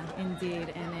Southwest. Yeah,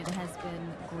 indeed, and it has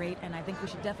been great, and I think we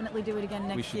should definitely do it again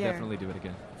next year. We should definitely do it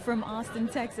again. From Austin,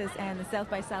 Texas, and the South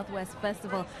by Southwest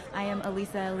Festival, I am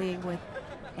Elisa Ali with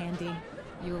Andy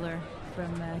Euler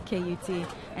from KUT,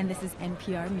 and this is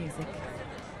NPR Music.